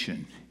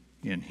salvation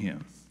in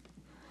him.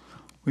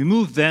 We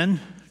move then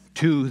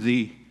to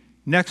the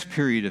next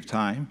period of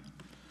time,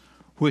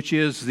 which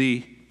is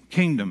the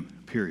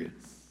kingdom period.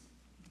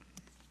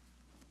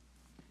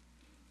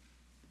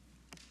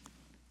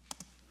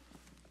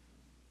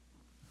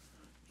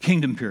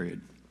 Kingdom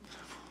period.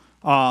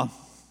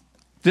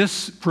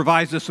 This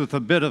provides us with a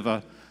bit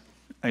of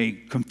a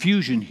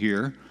confusion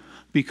here,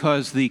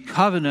 because the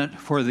covenant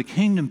for the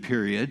kingdom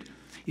period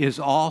is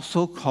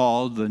also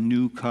called the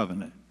New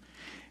Covenant.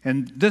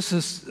 And this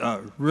is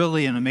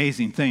really an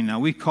amazing thing. Now,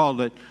 we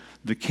call it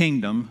the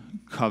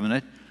Kingdom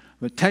Covenant,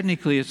 but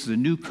technically it's the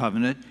New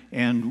Covenant,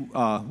 and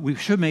we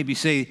should maybe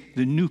say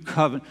the New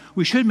Covenant.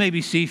 We should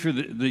maybe see for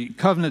the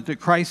covenant that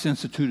Christ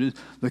instituted,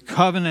 the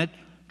covenant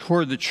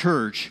toward the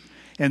church,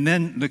 and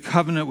then the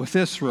covenant with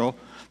Israel,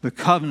 the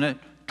covenant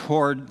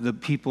toward the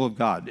people of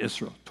God,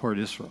 toward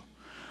Israel.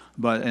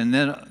 And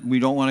then we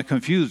don't want to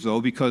confuse,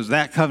 though, because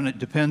that covenant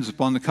depends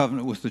upon the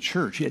covenant with the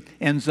church. It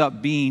ends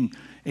up being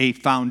a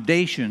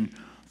foundation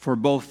for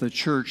both the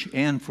church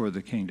and for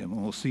the kingdom.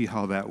 And we'll see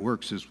how that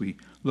works as we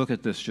look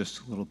at this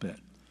just a little bit.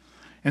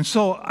 And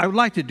so I would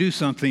like to do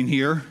something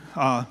here.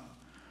 I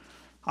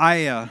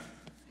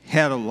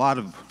had a lot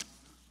of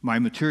my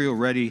material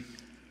ready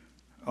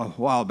a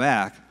while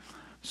back.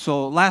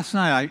 So last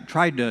night I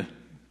tried to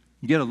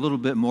get a little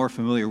bit more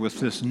familiar with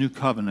this new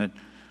covenant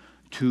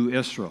to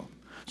Israel.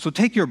 So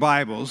take your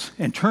Bibles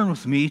and turn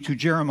with me to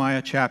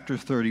Jeremiah chapter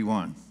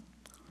 31.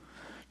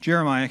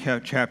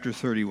 Jeremiah chapter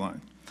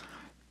 31.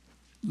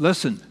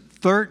 Listen,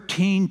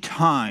 13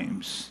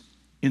 times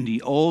in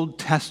the Old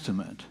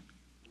Testament,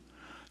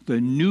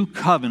 the new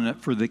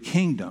covenant for the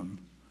kingdom,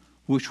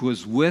 which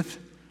was with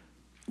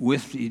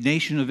the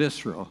nation of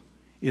Israel,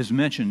 is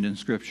mentioned in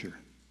Scripture.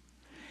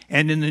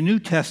 And in the New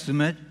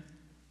Testament,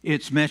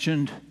 it's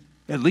mentioned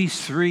at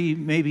least 3,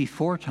 maybe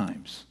 4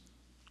 times.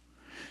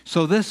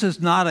 So this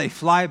is not a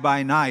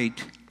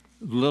fly-by-night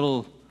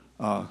little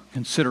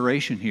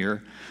consideration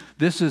here.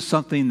 This is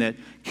something that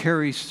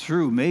carries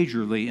through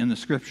majorly in the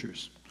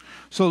Scriptures.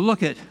 So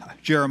look at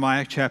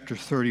Jeremiah chapter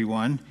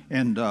 31,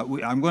 and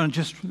I'm going to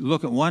just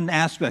look at one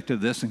aspect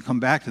of this and come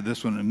back to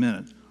this one in a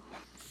minute.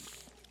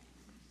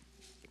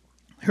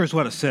 Here's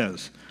what it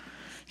says.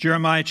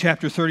 Jeremiah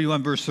chapter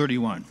 31, verse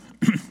 31.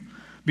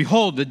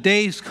 Behold, the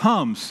days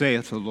come,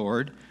 saith the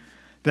Lord,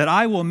 that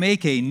I will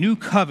make a new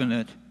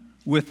covenant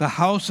with the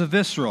house of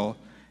Israel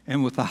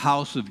and with the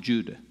house of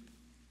Judah.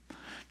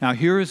 Now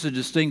here is a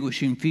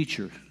distinguishing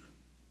feature.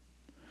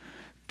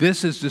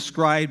 This is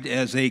described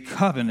as a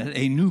covenant,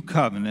 a new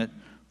covenant,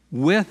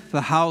 with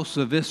the house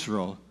of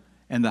Israel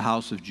and the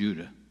house of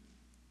Judah.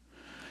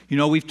 You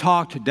know, we've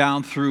talked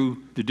down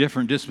through the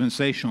different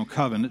dispensational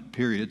covenant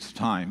periods of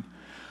time,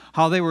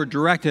 how they were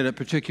directed at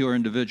particular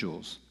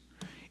individuals.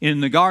 In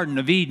the Garden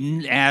of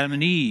Eden, Adam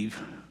and Eve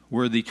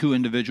were the 2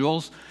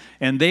 individuals,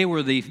 and they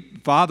were the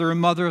father and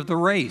mother of the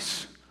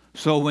race.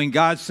 So when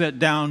God set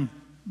down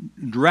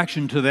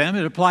direction to them,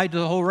 it applied to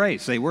the whole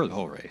race. They were the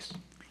whole race,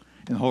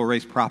 and the whole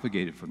race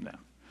propagated from them.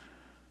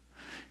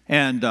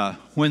 And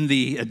when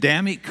the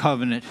Adamic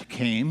covenant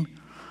came,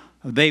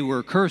 they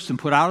were cursed and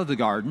put out of the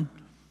garden.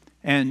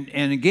 And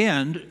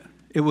again,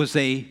 it was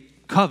a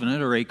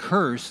covenant or a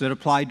curse that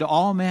applied to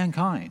all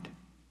mankind.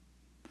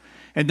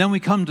 And then we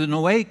come to the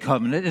Noahic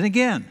covenant, and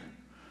again,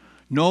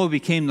 Noah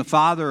became the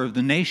father of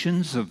the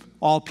nations of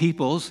all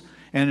peoples,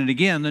 and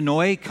again, the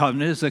Noahic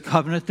covenant is a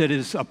covenant that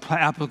is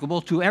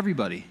applicable to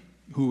everybody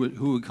who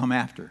would come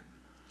after.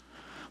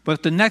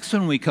 But the next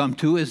one we come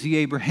to is the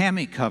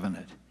Abrahamic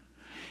covenant.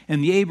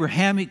 And the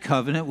Abrahamic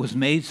covenant was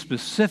made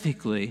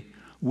specifically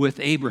with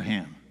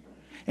Abraham.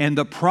 And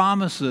the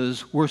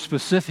promises were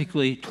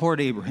specifically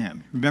toward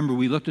Abraham. Remember,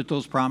 we looked at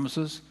those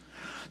promises?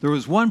 There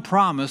was one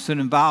promise that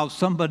involved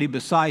somebody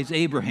besides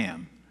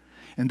Abraham.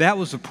 And that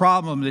was the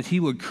problem, that he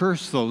would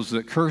curse those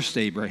that cursed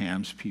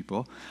Abraham's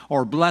people,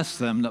 or bless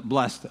them that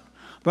blessed them.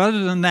 But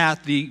other than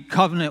that, the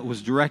covenant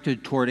was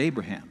directed toward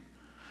Abraham.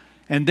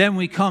 And then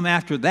we come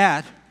after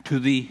that to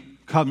the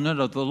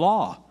covenant of the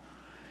law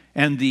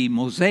and the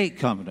Mosaic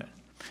covenant.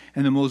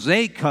 And the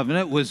Mosaic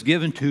covenant was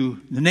given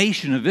to the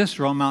nation of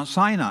Israel on Mount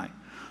Sinai.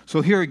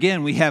 So here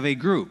again we have a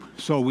group.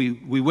 So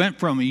we went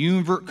from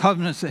a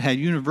covenant that had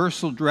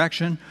universal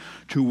direction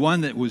to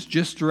one that was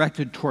just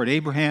directed toward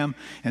Abraham,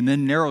 and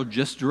then narrowed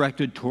just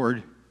directed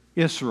toward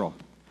Israel.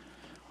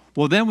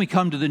 Well, then we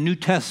come to the New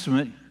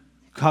Testament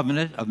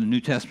covenant of the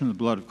New Testament, the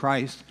blood of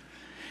Christ,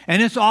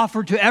 and it's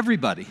offered to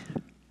everybody.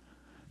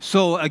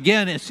 So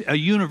again, it's a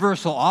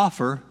universal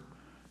offer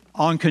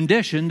on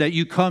condition that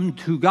you come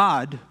to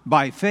God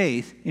by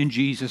faith in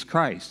Jesus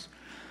Christ.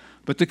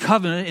 But the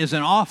covenant is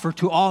an offer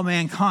to all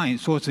mankind,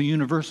 so it's a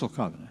universal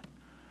covenant.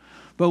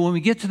 But when we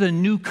get to the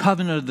new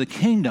covenant of the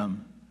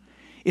kingdom,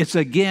 it's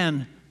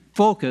again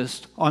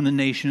focused on the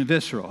nation of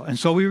Israel. And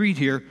so we read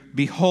here,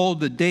 "Behold,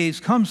 the days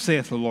come,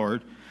 saith the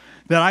Lord,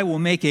 that I will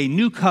make a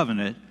new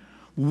covenant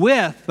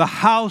with the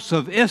house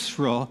of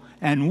Israel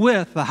and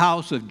with the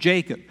house of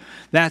Jacob."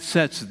 That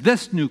sets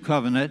this new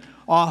covenant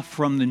off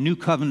from the new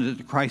covenant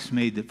that Christ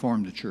made that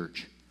formed the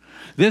church.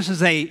 This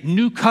is a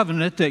new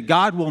covenant that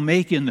God will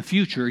make in the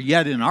future,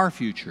 yet in our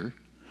future,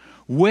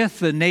 with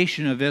the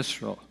nation of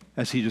Israel,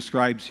 as he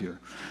describes here.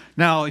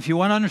 Now, if you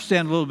want to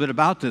understand a little bit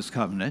about this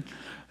covenant,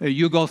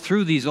 you go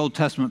through these Old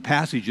Testament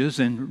passages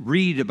and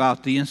read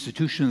about the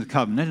institution of the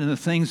covenant and the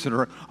things that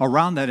are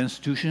around that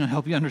institution and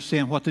help you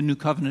understand what the new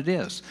covenant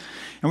is.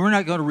 And we're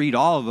not going to read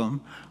all of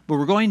them, but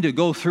we're going to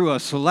go through a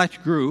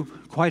select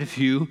group, quite a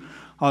few,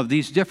 of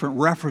these different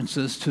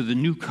references to the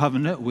new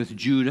covenant with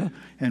Judah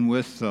and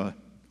with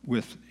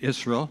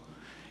Israel,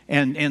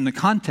 and the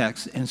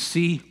context, and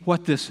see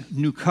what this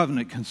new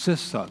covenant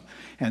consists of.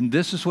 And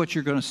this is what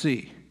you're going to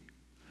see.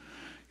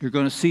 You're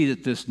going to see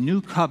that this new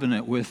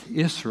covenant with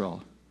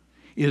Israel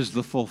is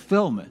the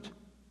fulfillment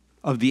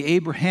of the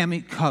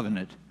Abrahamic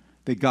covenant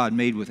that God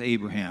made with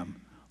Abraham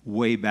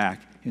way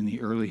back in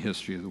the early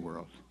history of the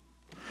world.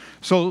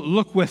 So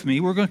look with me.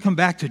 We're going to come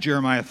back to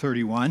Jeremiah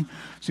 31.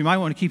 So you might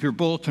want to keep your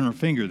bulletin or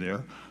finger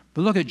there.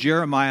 But look at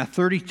Jeremiah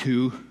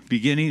 32,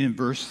 beginning in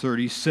verse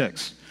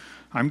 36.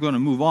 I'm going to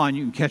move on.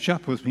 You can catch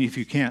up with me if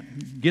you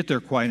can't get there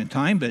quite in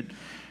time. But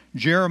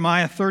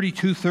Jeremiah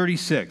 32,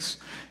 36.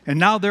 "And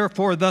now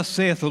therefore thus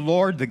saith the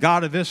Lord, the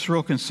God of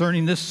Israel,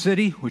 concerning this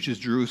city," which is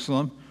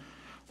Jerusalem,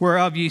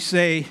 "whereof ye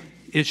say,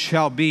 it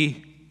shall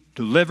be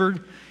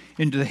delivered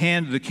into the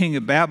hand of the king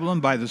of Babylon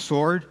by the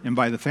sword, and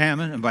by the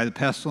famine, and by the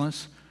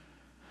pestilence.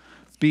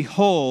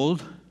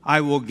 Behold,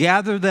 I will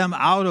gather them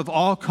out of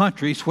all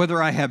countries,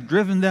 whither I have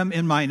driven them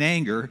in mine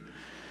anger,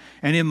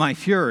 and in my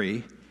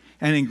fury,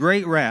 and in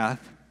great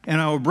wrath,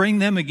 and I will bring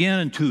them again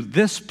into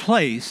this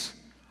place.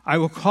 I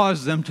will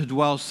cause them to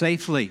dwell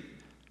safely."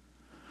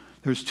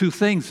 There's two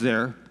things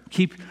there.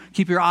 Keep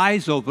your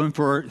eyes open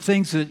for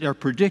things that are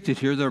predicted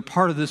here that are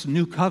part of this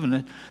new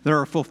covenant that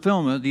are a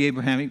fulfillment of the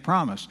Abrahamic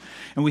promise.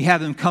 And we have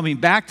them coming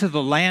back to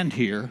the land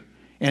here,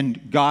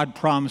 and God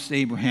promised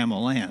Abraham a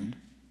land.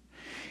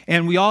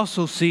 And we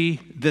also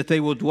see that they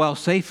will dwell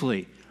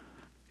safely.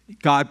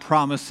 God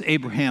promised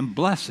Abraham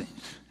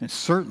blessings, and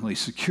certainly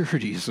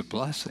security is a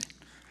blessing.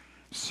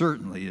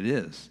 Certainly it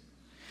is.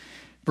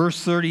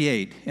 Verse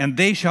 38, "And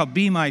they shall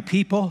be my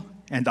people,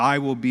 and I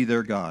will be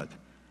their God.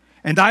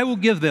 And I will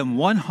give them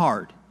one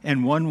heart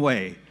and one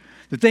way,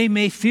 that they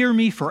may fear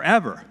me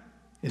forever."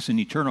 It's an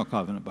eternal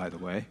covenant, by the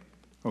way,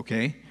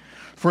 okay?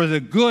 "For the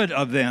good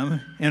of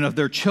them and of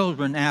their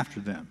children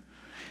after them."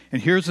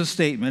 And here's a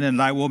statement,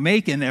 "And I will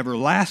make an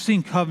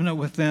everlasting covenant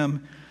with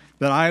them,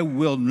 that I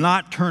will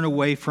not turn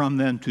away from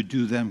them to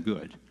do them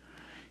good."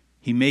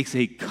 He makes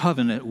a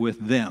covenant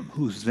with them.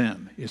 Who's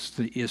them? It's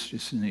the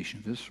nation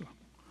of Israel.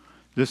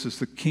 This is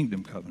the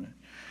kingdom covenant.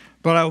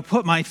 "But I will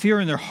put my fear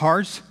in their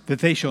hearts, that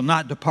they shall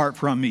not depart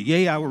from me.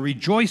 Yea, I will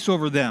rejoice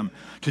over them,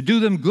 to do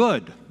them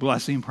good,"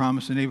 blessing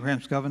promised in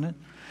Abraham's covenant.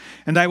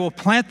 "And I will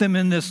plant them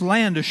in this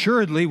land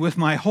assuredly with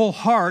my whole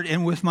heart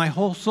and with my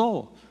whole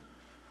soul."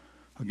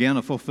 Again,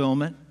 a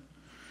fulfillment.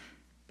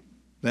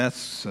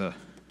 That's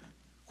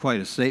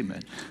quite a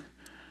statement.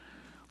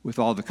 With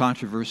all the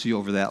controversy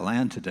over that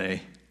land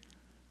today,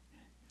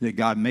 that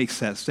God makes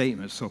that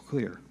statement so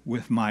clear.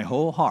 With my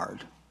whole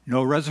heart.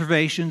 No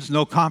reservations,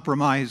 no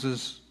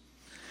compromises.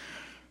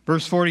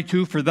 Verse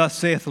 42, "For thus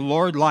saith the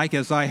Lord, like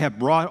as I have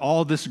brought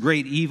all this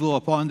great evil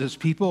upon this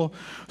people,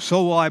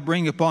 so will I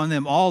bring upon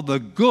them all the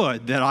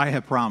good that I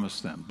have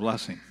promised them."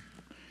 Blessing.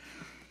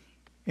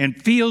 "And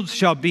fields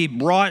shall be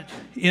bought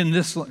in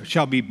this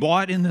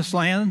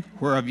land,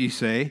 whereof ye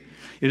say,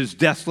 it is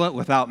desolate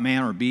without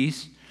man or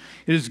beast.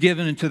 It is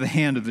given into the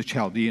hand of the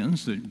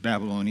Chaldeans," the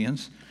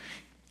Babylonians.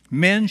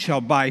 "Men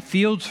shall buy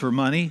fields for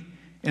money,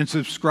 and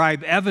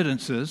subscribe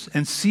evidences,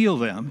 and seal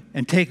them,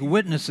 and take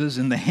witnesses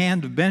in the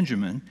hand of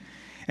Benjamin,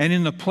 and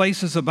in the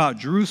places about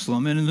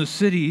Jerusalem, and in the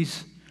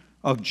cities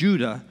of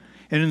Judah,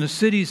 and in the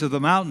cities of the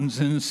mountains,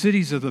 and in the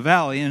cities of the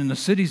valley, and in the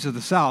cities of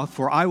the south,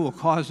 for I will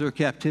cause their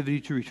captivity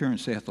to return,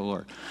 saith the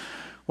Lord."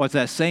 What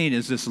that's saying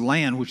is this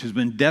land, which has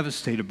been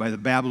devastated by the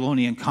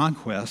Babylonian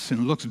conquest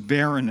and looks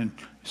barren and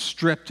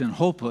stripped and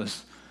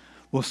hopeless,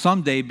 will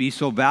someday be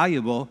so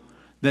valuable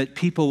that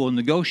people will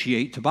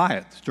negotiate to buy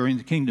it during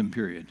the kingdom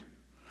period.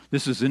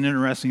 This is an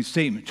interesting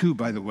statement, too,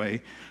 by the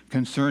way,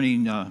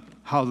 concerning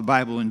how the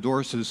Bible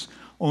endorses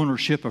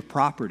ownership of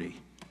property,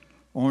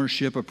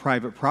 ownership of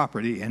private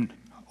property, and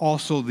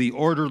also the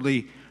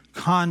orderly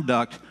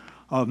conduct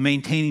of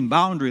maintaining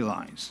boundary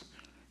lines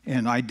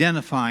and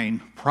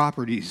identifying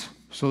properties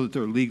so that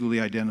they're legally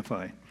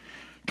identified.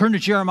 Turn to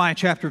Jeremiah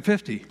chapter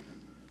 50.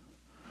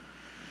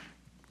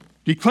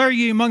 "Declare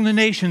ye among the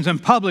nations,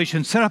 and publish,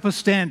 and set up a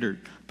standard.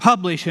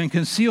 Publish, and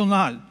conceal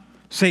not.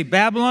 Say,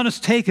 Babylon is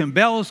taken,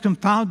 Bel is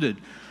confounded.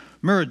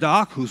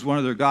 Merodach, who's one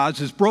of their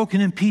gods, is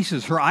broken in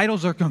pieces. Her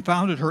idols are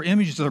confounded. Her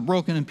images are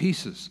broken in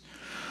pieces.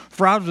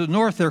 For out of the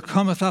north there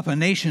cometh up a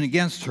nation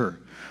against her,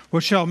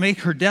 which shall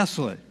make her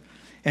desolate,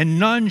 and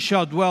none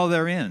shall dwell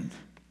therein.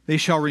 They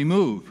shall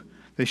remove,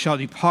 they shall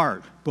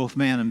depart, both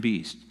man and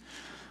beast.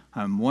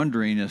 I'm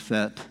wondering if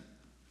that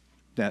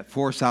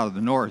force out of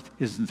the north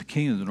isn't the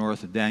king of the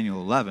north of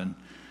Daniel 11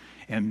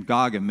 and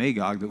Gog and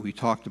Magog that we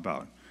talked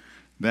about.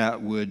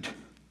 That would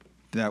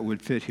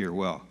fit here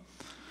well.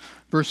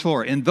 Verse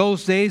 4, in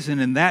those days and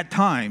in that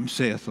time,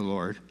 saith the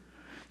Lord,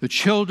 the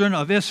children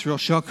of Israel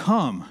shall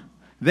come,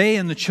 they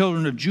and the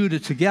children of Judah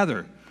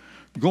together.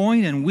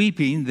 Going and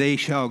weeping they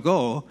shall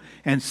go,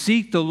 and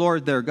seek the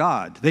Lord their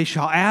God. They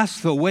shall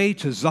ask the way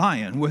to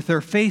Zion with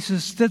their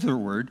faces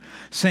thitherward,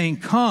 saying,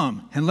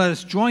 come, and let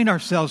us join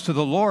ourselves to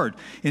the Lord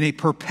in a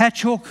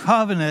perpetual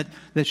covenant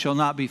that shall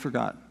not be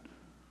forgotten.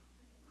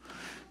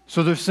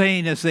 So they're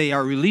saying as they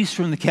are released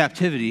from the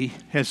captivity,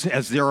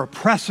 as their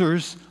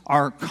oppressors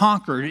are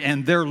conquered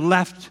and they're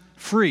left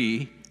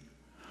free,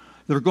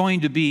 they're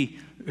going to be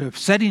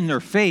setting their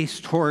face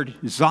toward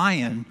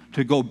Zion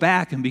to go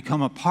back and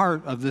become a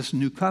part of this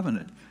new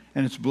covenant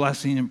and its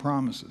blessing and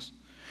promises.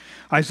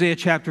 Isaiah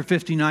chapter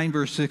 59,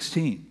 verse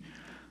 16.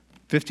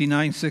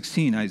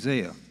 59:16,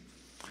 Isaiah.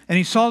 And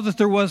he saw that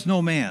there was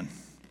no man.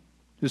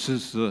 This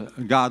is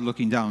God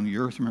looking down on the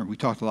earth. Remember, we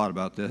talked a lot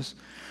about this.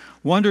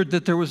 Wondered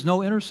that there was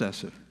no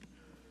intercessor.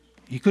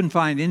 He couldn't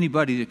find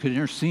anybody that could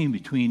intercede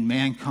between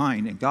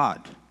mankind and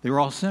God. They were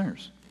all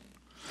sinners.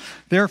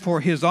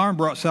 Therefore, his arm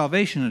brought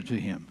salvation unto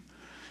him.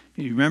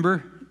 You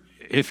remember,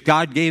 if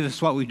God gave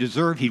us what we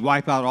deserved, he'd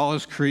wipe out all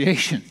his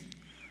creation.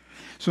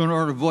 So in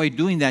order to avoid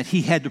doing that,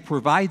 he had to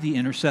provide the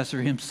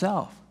intercessor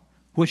himself,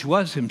 which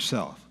was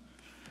himself.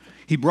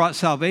 He brought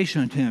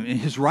salvation unto him, and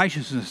his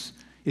righteousness,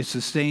 it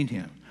sustained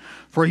him.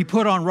 For he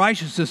put on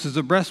righteousness as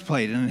a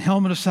breastplate, and a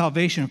helmet of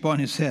salvation upon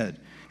his head.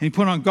 And he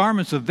put on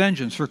garments of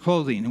vengeance for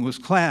clothing, and was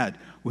clad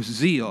with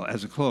zeal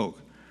as a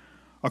cloak.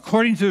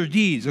 According to their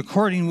deeds,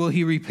 according will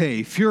he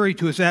repay, fury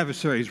to his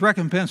adversaries,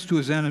 recompense to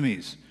his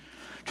enemies.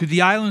 To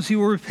the islands he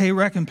will repay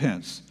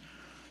recompense.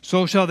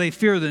 So shall they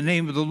fear the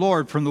name of the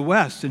Lord from the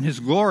west, and his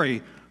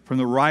glory from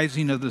the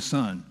rising of the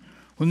sun.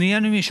 When the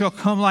enemy shall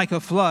come like a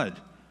flood,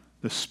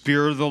 the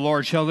Spirit of the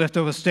Lord shall lift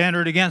up a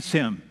standard against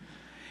him,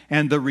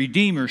 and the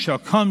Redeemer shall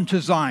come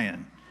to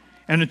Zion,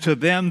 and unto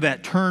them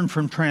that turn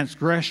from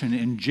transgression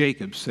in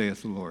Jacob,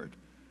 saith the Lord.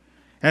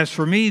 As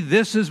for me,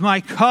 this is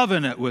my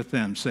covenant with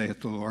them,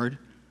 saith the Lord.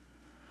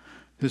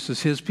 This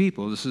is his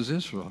people, this is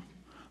Israel.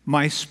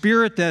 My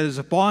spirit that is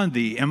upon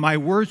thee, and my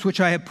words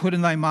which I have put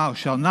in thy mouth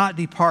shall not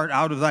depart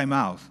out of thy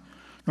mouth,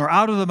 nor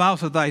out of the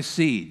mouth of thy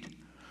seed,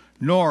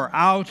 nor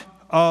out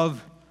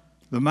of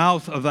the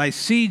mouth of thy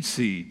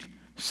seed,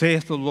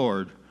 saith the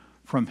Lord,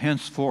 from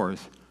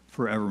henceforth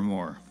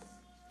forevermore.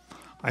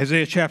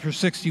 Isaiah chapter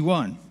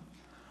 61.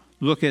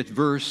 Look at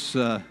verse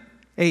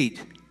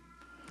 8.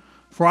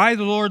 For I,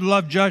 the Lord,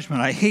 love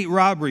judgment. I hate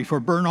robbery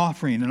for burnt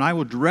offering, and I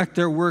will direct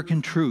their work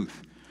in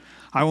truth.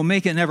 I will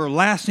make an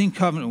everlasting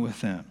covenant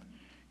with them,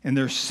 and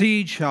their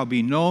seed shall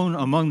be known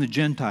among the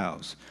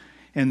Gentiles,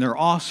 and their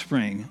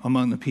offspring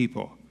among the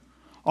people.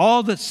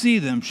 All that see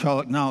them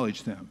shall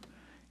acknowledge them,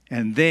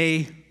 and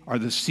they are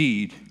the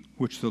seed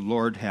which the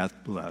Lord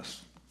hath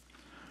blessed.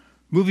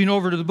 Moving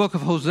over to the book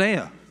of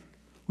Hosea,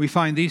 we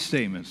find these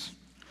statements.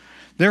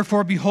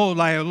 Therefore, behold,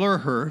 I allure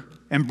her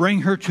and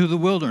bring her to the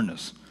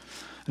wilderness.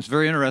 It's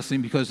very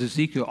interesting because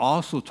Ezekiel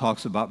also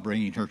talks about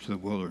bringing her to the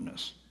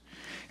wilderness.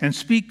 And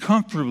speak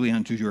comfortably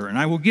unto her, and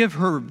I will give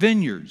her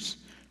vineyards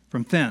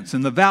from thence,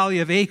 and the valley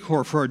of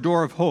Achor for a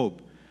door of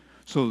hope,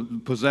 so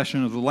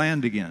possession of the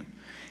land again.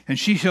 And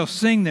she shall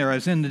sing there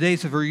as in the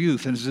days of her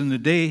youth, and as in the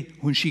day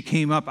when she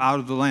came up out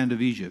of the land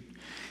of Egypt.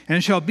 And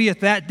it shall be at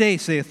that day,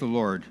 saith the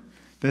Lord,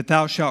 that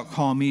thou shalt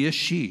call me a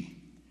she,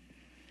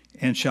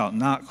 and shalt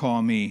not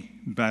call me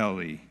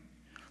Baali.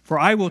 For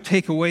I will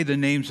take away the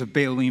names of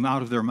Baalim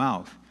out of their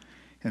mouth,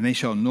 and they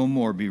shall no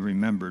more be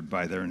remembered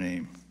by their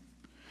name.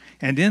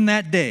 And in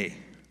that day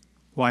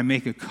will I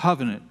make a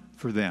covenant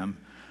for them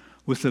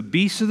with the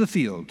beasts of the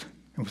field,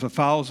 and with the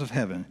fowls of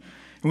heaven,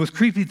 and with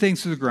creeping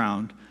things to the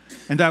ground.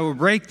 And I will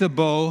break the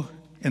bow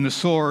and the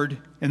sword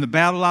and the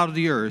battle out of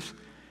the earth,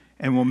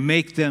 and will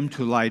make them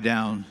to lie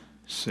down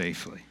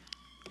safely.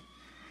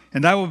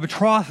 And I will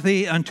betroth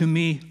thee unto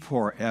me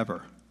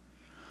forever.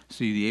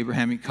 See, the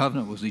Abrahamic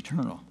covenant was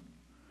eternal.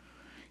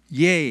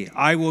 Yea,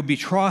 I will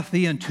betroth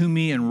thee unto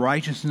me in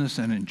righteousness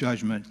and in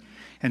judgment,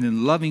 and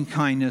in loving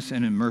kindness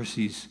and in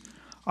mercies.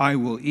 I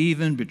will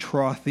even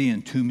betroth thee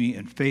unto me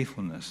in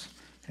faithfulness,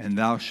 and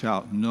thou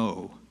shalt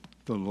know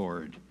the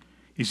Lord.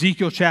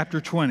 Ezekiel chapter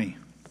 20,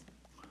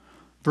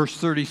 verse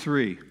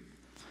 33.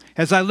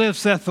 As I live,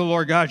 saith the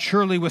Lord God,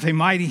 surely with a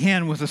mighty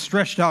hand, with a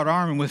stretched out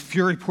arm, and with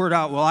fury poured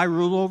out, will I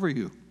rule over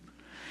you.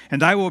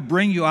 And I will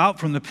bring you out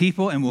from the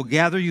people, and will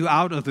gather you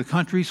out of the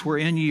countries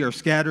wherein ye are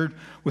scattered,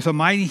 with a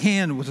mighty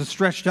hand, with a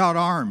stretched out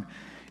arm,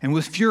 and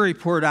with fury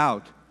poured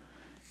out.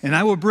 And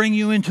I will bring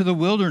you into the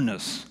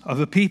wilderness of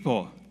the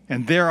people,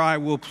 and there I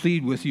will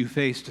plead with you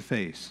face to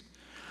face.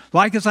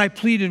 Like as I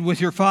pleaded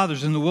with your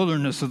fathers in the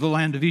wilderness of the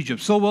land of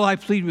Egypt, so will I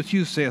plead with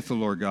you, saith the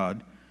Lord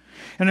God.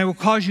 And I will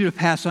cause you to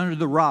pass under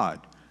the rod,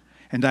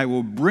 and I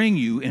will bring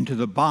you into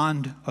the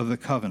bond of the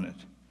covenant.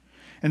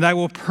 And I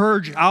will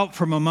purge out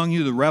from among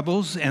you the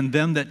rebels and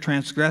them that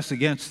transgress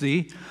against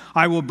thee.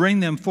 I will bring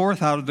them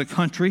forth out of the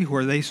country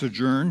where they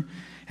sojourn,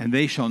 and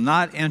they shall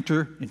not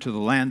enter into the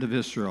land of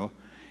Israel,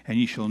 and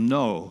ye shall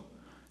know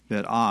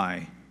that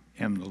I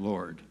am the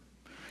Lord.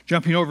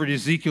 Jumping over to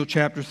Ezekiel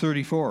chapter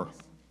 34,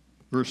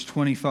 verse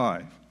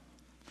 25.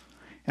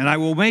 And I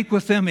will make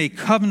with them a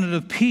covenant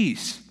of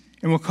peace,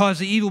 and will cause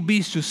the evil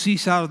beasts to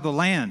cease out of the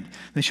land.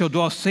 They shall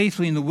dwell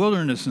safely in the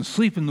wilderness and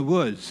sleep in the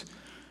woods.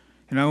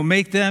 And I will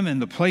make them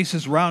and the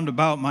places round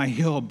about my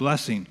hill a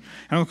blessing.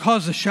 And I will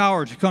cause the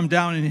shower to come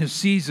down in his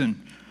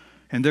season,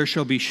 and there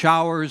shall be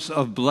showers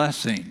of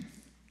blessing.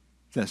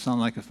 Does that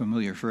sound like a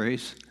familiar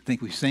phrase? I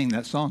think we sang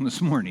that song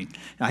this morning.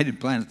 I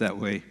didn't plan it that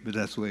way, but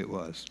that's the way it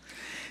was.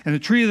 And the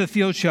tree of the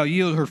field shall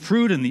yield her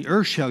fruit, and the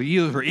earth shall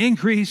yield her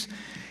increase,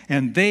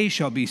 and they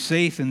shall be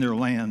safe in their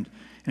land,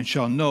 and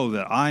shall know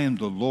that I am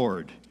the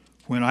Lord,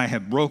 when I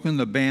have broken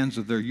the bands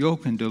of their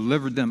yoke and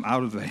delivered them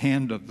out of the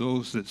hand of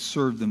those that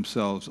serve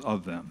themselves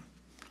of them.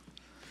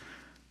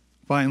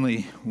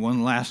 Finally,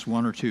 one last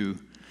one or two,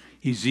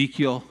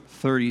 Ezekiel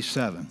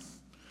 37.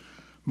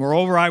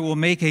 Moreover, I will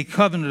make a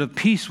covenant of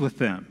peace with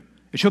them.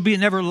 It shall be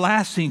an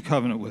everlasting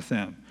covenant with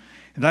them.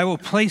 And I will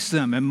place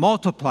them and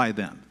multiply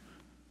them.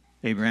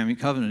 Abrahamic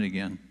covenant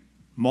again.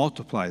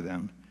 Multiply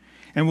them.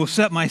 And will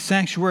set my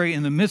sanctuary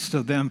in the midst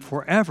of them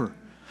forever.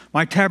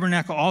 My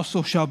tabernacle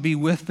also shall be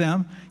with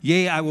them.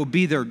 Yea, I will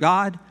be their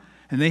God,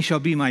 and they shall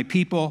be my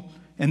people.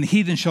 And the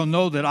heathen shall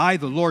know that I,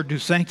 the Lord, do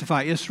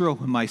sanctify Israel,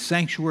 when my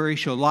sanctuary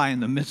shall lie in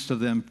the midst of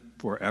them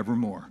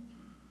forevermore.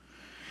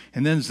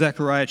 And then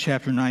Zechariah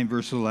chapter 9,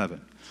 verse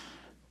 11.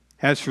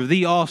 As for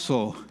thee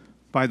also,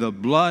 by the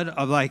blood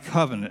of thy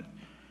covenant,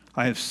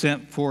 I have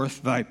sent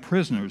forth thy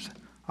prisoners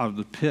out of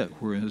the pit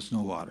where is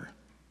no water.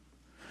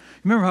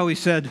 Remember how he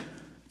said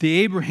the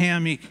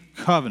Abrahamic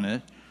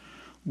covenant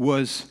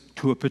was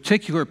to a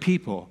particular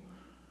people,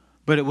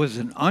 but it was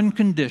an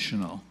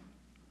unconditional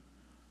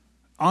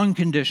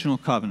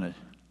covenant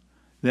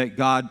that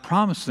God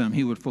promised them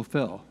he would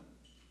fulfill.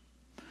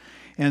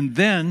 And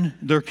then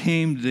there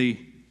came the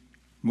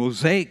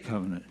Mosaic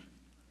covenant.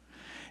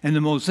 And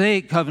the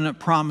Mosaic covenant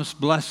promised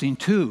blessing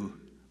too,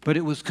 but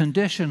it was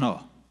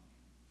conditional.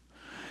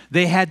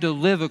 They had to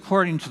live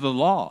according to the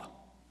law,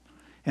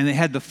 and they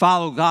had to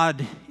follow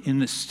God in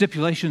the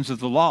stipulations of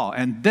the law,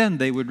 and then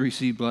they would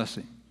receive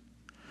blessing.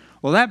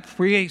 Well, that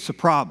creates a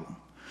problem,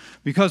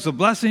 because the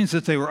blessings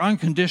that they were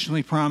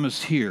unconditionally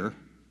promised here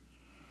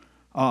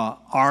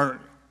are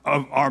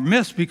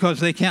missed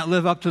because they can't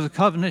live up to the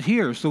covenant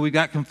here. So we've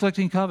got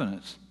conflicting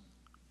covenants.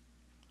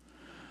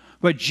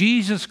 But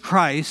Jesus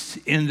Christ,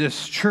 in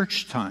this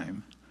church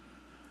time,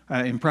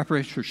 in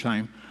preparation for church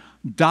time,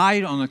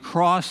 died on the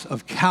cross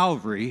of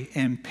Calvary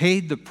and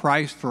paid the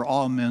price for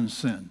all men's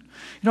sin.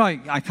 You know,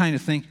 I kind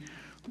of think,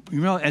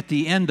 at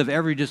the end of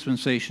every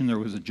dispensation there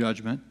was a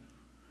judgment.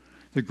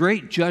 The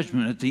great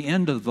judgment at the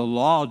end of the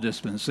law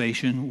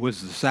dispensation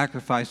was the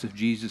sacrifice of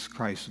Jesus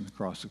Christ on the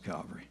cross of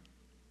Calvary.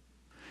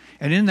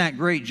 And in that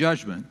great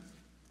judgment,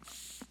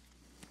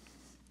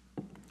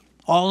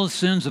 all the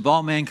sins of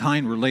all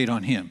mankind were laid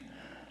on him,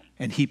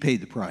 and he paid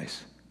the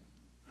price.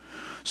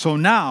 So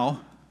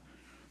now,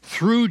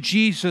 through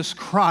Jesus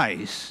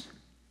Christ,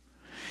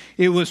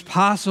 it was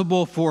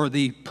possible for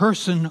the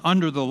person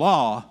under the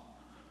law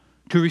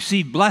to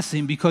receive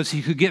blessing because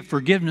he could get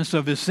forgiveness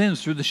of his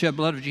sins through the shed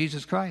blood of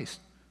Jesus Christ.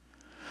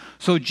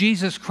 So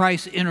Jesus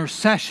Christ's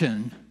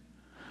intercession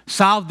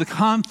solved the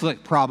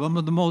conflict problem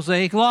of the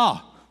Mosaic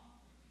law.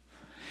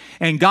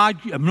 And God,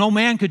 no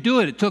man could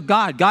do it. It took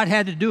God. God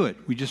had to do it.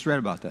 We just read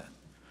about that.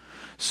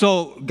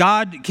 So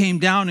God came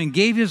down and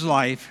gave his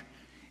life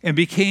and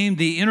became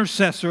the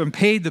intercessor and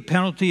paid the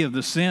penalty of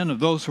the sin of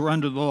those who were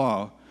under the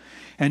law.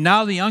 And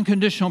now the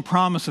unconditional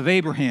promise of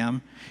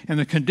Abraham and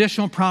the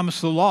conditional promise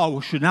of the law,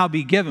 which should now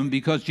be given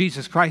because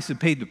Jesus Christ had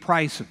paid the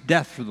price of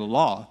death for the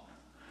law,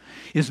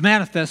 is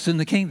manifest in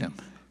the kingdom.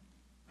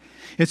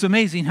 It's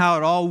amazing how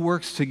it all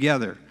works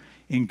together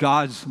in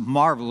God's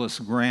marvelous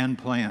grand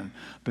plan,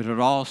 but it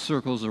all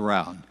circles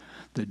around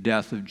the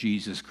death of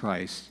Jesus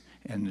Christ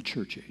and the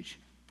church age.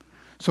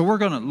 So we're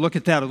going to look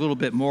at that a little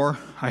bit more,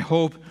 I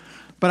hope.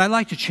 But I'd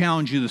like to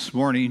challenge you this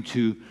morning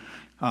to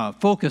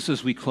focus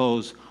as we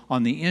close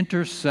on the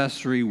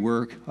intercessory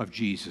work of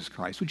Jesus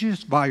Christ. Would you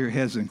just bow your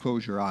heads and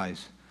close your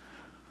eyes?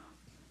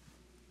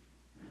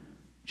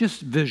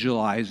 Just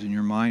visualize in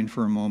your mind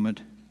for a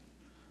moment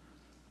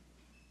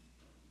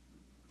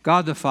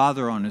God the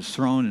Father on his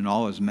throne in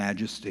all his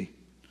majesty.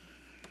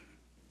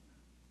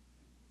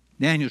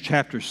 Daniel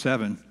chapter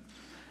 7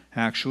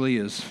 actually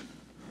is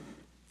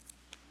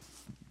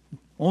the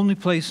only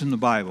place in the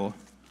Bible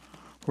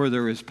where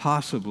there is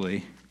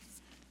possibly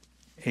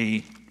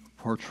a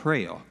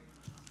portrayal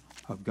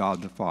of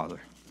God the Father.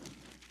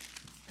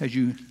 As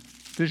you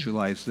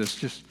visualize this,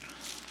 just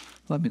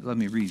let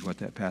me read what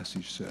that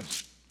passage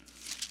says.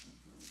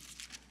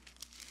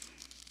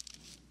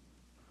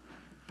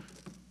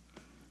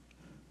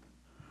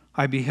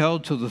 I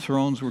beheld till the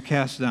thrones were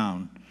cast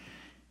down,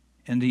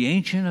 and the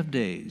Ancient of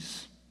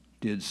Days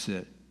did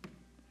sit,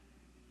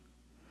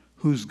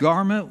 whose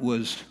garment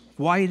was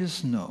white as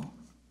snow,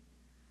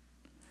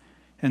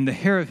 and the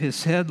hair of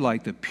his head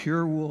like the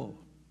pure wool.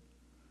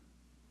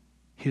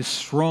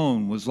 His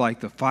throne was like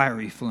the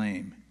fiery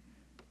flame,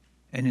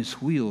 and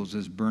his wheels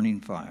as burning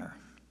fire.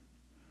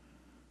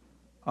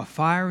 A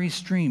fiery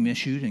stream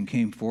issued and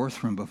came forth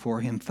from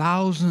before him.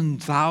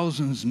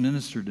 Thousands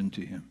ministered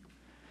unto him,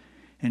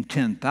 and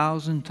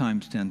 10,000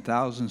 times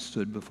 10,000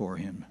 stood before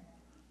him.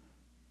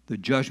 The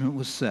judgment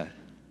was set,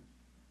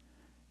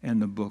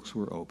 and the books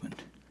were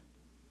opened.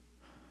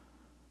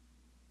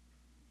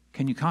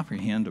 Can you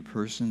comprehend a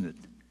person that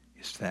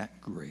is that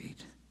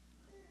great?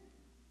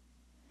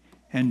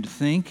 And to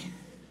think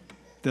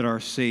that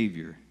our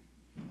Savior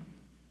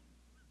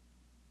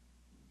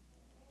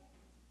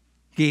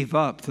gave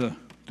up the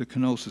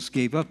kenosis,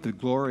 gave up the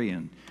glory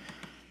and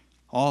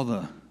all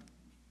the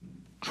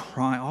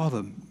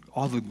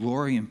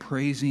glory and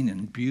praising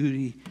and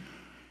beauty,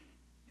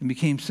 and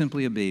became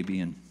simply a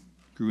baby and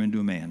grew into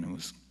a man and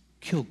was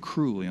killed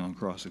cruelly on the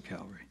cross of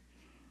Calvary.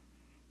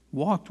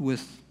 Walked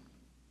with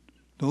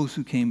those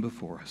who came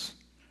before us,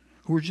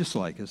 who were just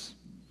like us.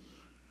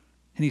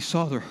 And he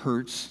saw their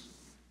hurts,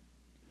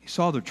 he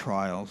saw their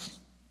trials,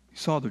 he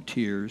saw their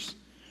tears,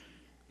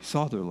 he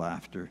saw their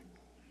laughter.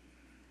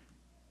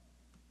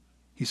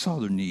 He saw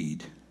their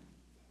need,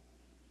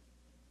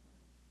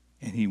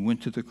 and he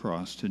went to the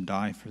cross to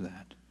die for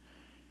that.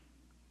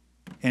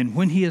 And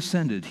when he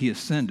ascended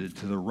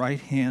to the right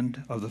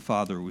hand of the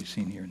Father we've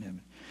seen here in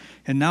heaven.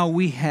 And now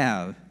we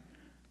have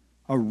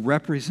a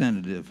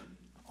representative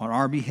on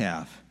our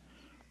behalf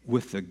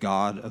with the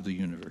God of the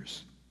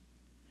universe.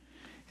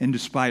 And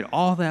despite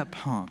all that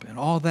pomp and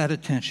all that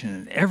attention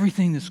and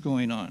everything that's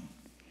going on,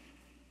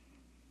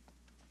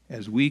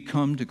 as we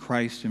come to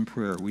Christ in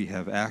prayer, we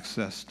have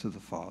access to the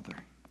Father,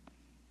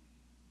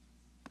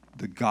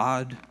 the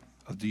God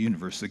of the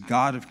universe, the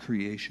God of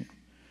creation,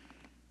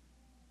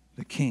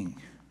 the King.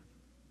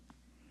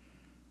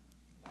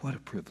 What a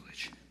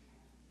privilege.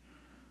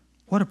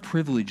 What a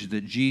privilege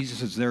that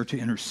Jesus is there to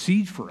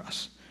intercede for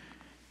us,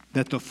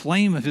 that the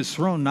flame of his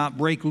throne not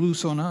break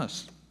loose on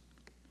us.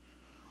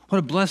 What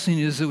a blessing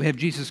it is that we have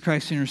Jesus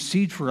Christ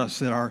intercede for us,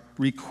 that our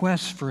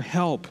requests for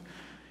help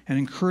and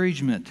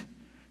encouragement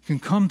can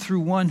come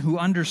through one who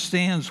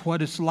understands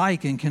what it's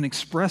like and can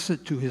express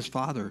it to his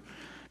Father,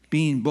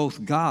 being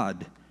both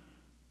God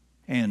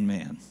and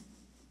man.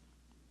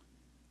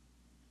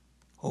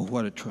 Oh,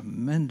 what a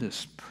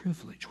tremendous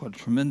privilege, what a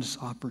tremendous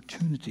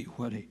opportunity,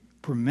 what a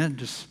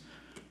tremendous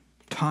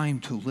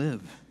time to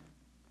live.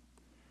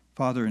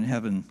 Father in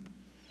heaven,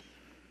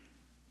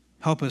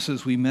 help us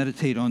as we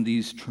meditate on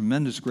these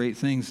tremendous great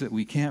things that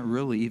we can't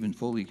really even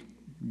fully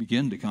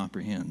begin to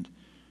comprehend,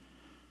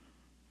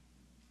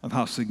 of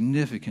how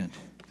significant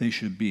they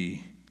should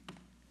be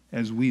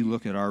as we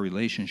look at our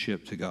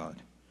relationship to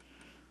God.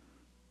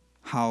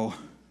 How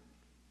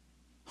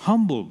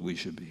humbled we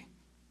should be,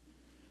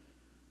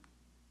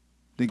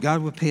 that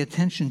God would pay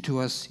attention to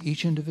us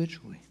each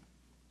individually.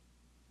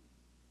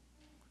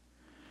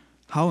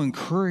 How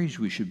encouraged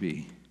we should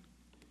be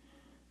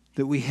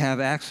that we have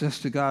access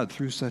to God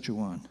through such a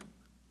one.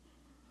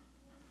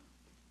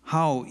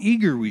 How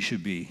eager we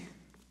should be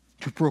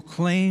to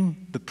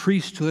proclaim the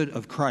priesthood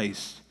of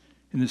Christ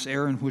in this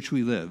era in which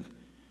we live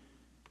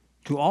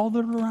to all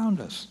that are around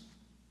us.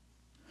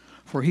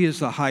 For he is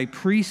the high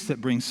priest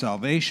that brings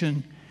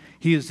salvation.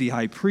 He is the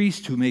high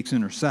priest who makes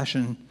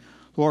intercession.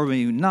 Lord, may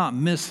you not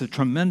miss the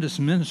tremendous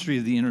ministry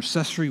of the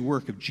intercessory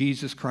work of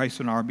Jesus Christ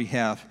on our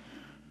behalf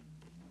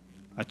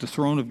at the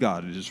throne of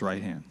God at his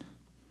right hand.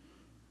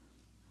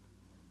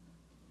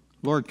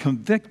 Lord,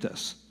 convict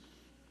us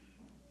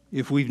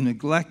if we've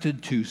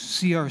neglected to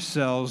see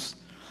ourselves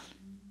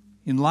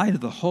in light of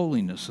the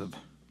holiness of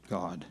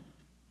God.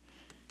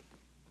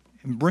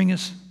 And bring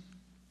us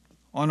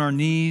on our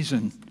knees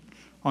and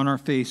on our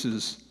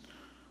faces,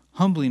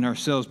 humbling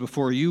ourselves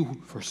before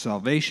you for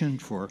salvation,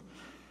 for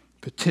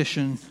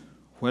petition,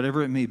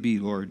 whatever it may be,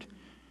 Lord,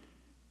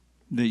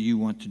 that you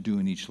want to do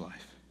in each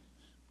life.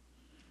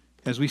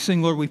 As we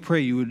sing, Lord, we pray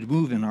you would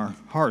move in our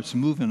hearts,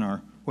 move in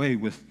our way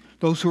with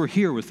those who are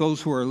here, with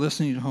those who are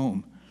listening at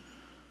home.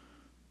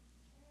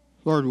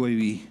 Lord, may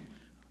we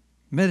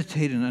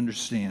meditate and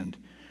understand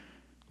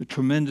the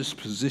tremendous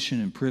position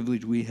and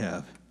privilege we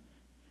have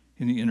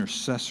in the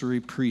intercessory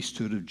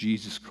priesthood of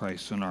Jesus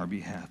Christ on our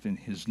behalf. In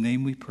his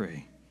name we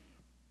pray.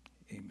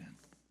 Amen.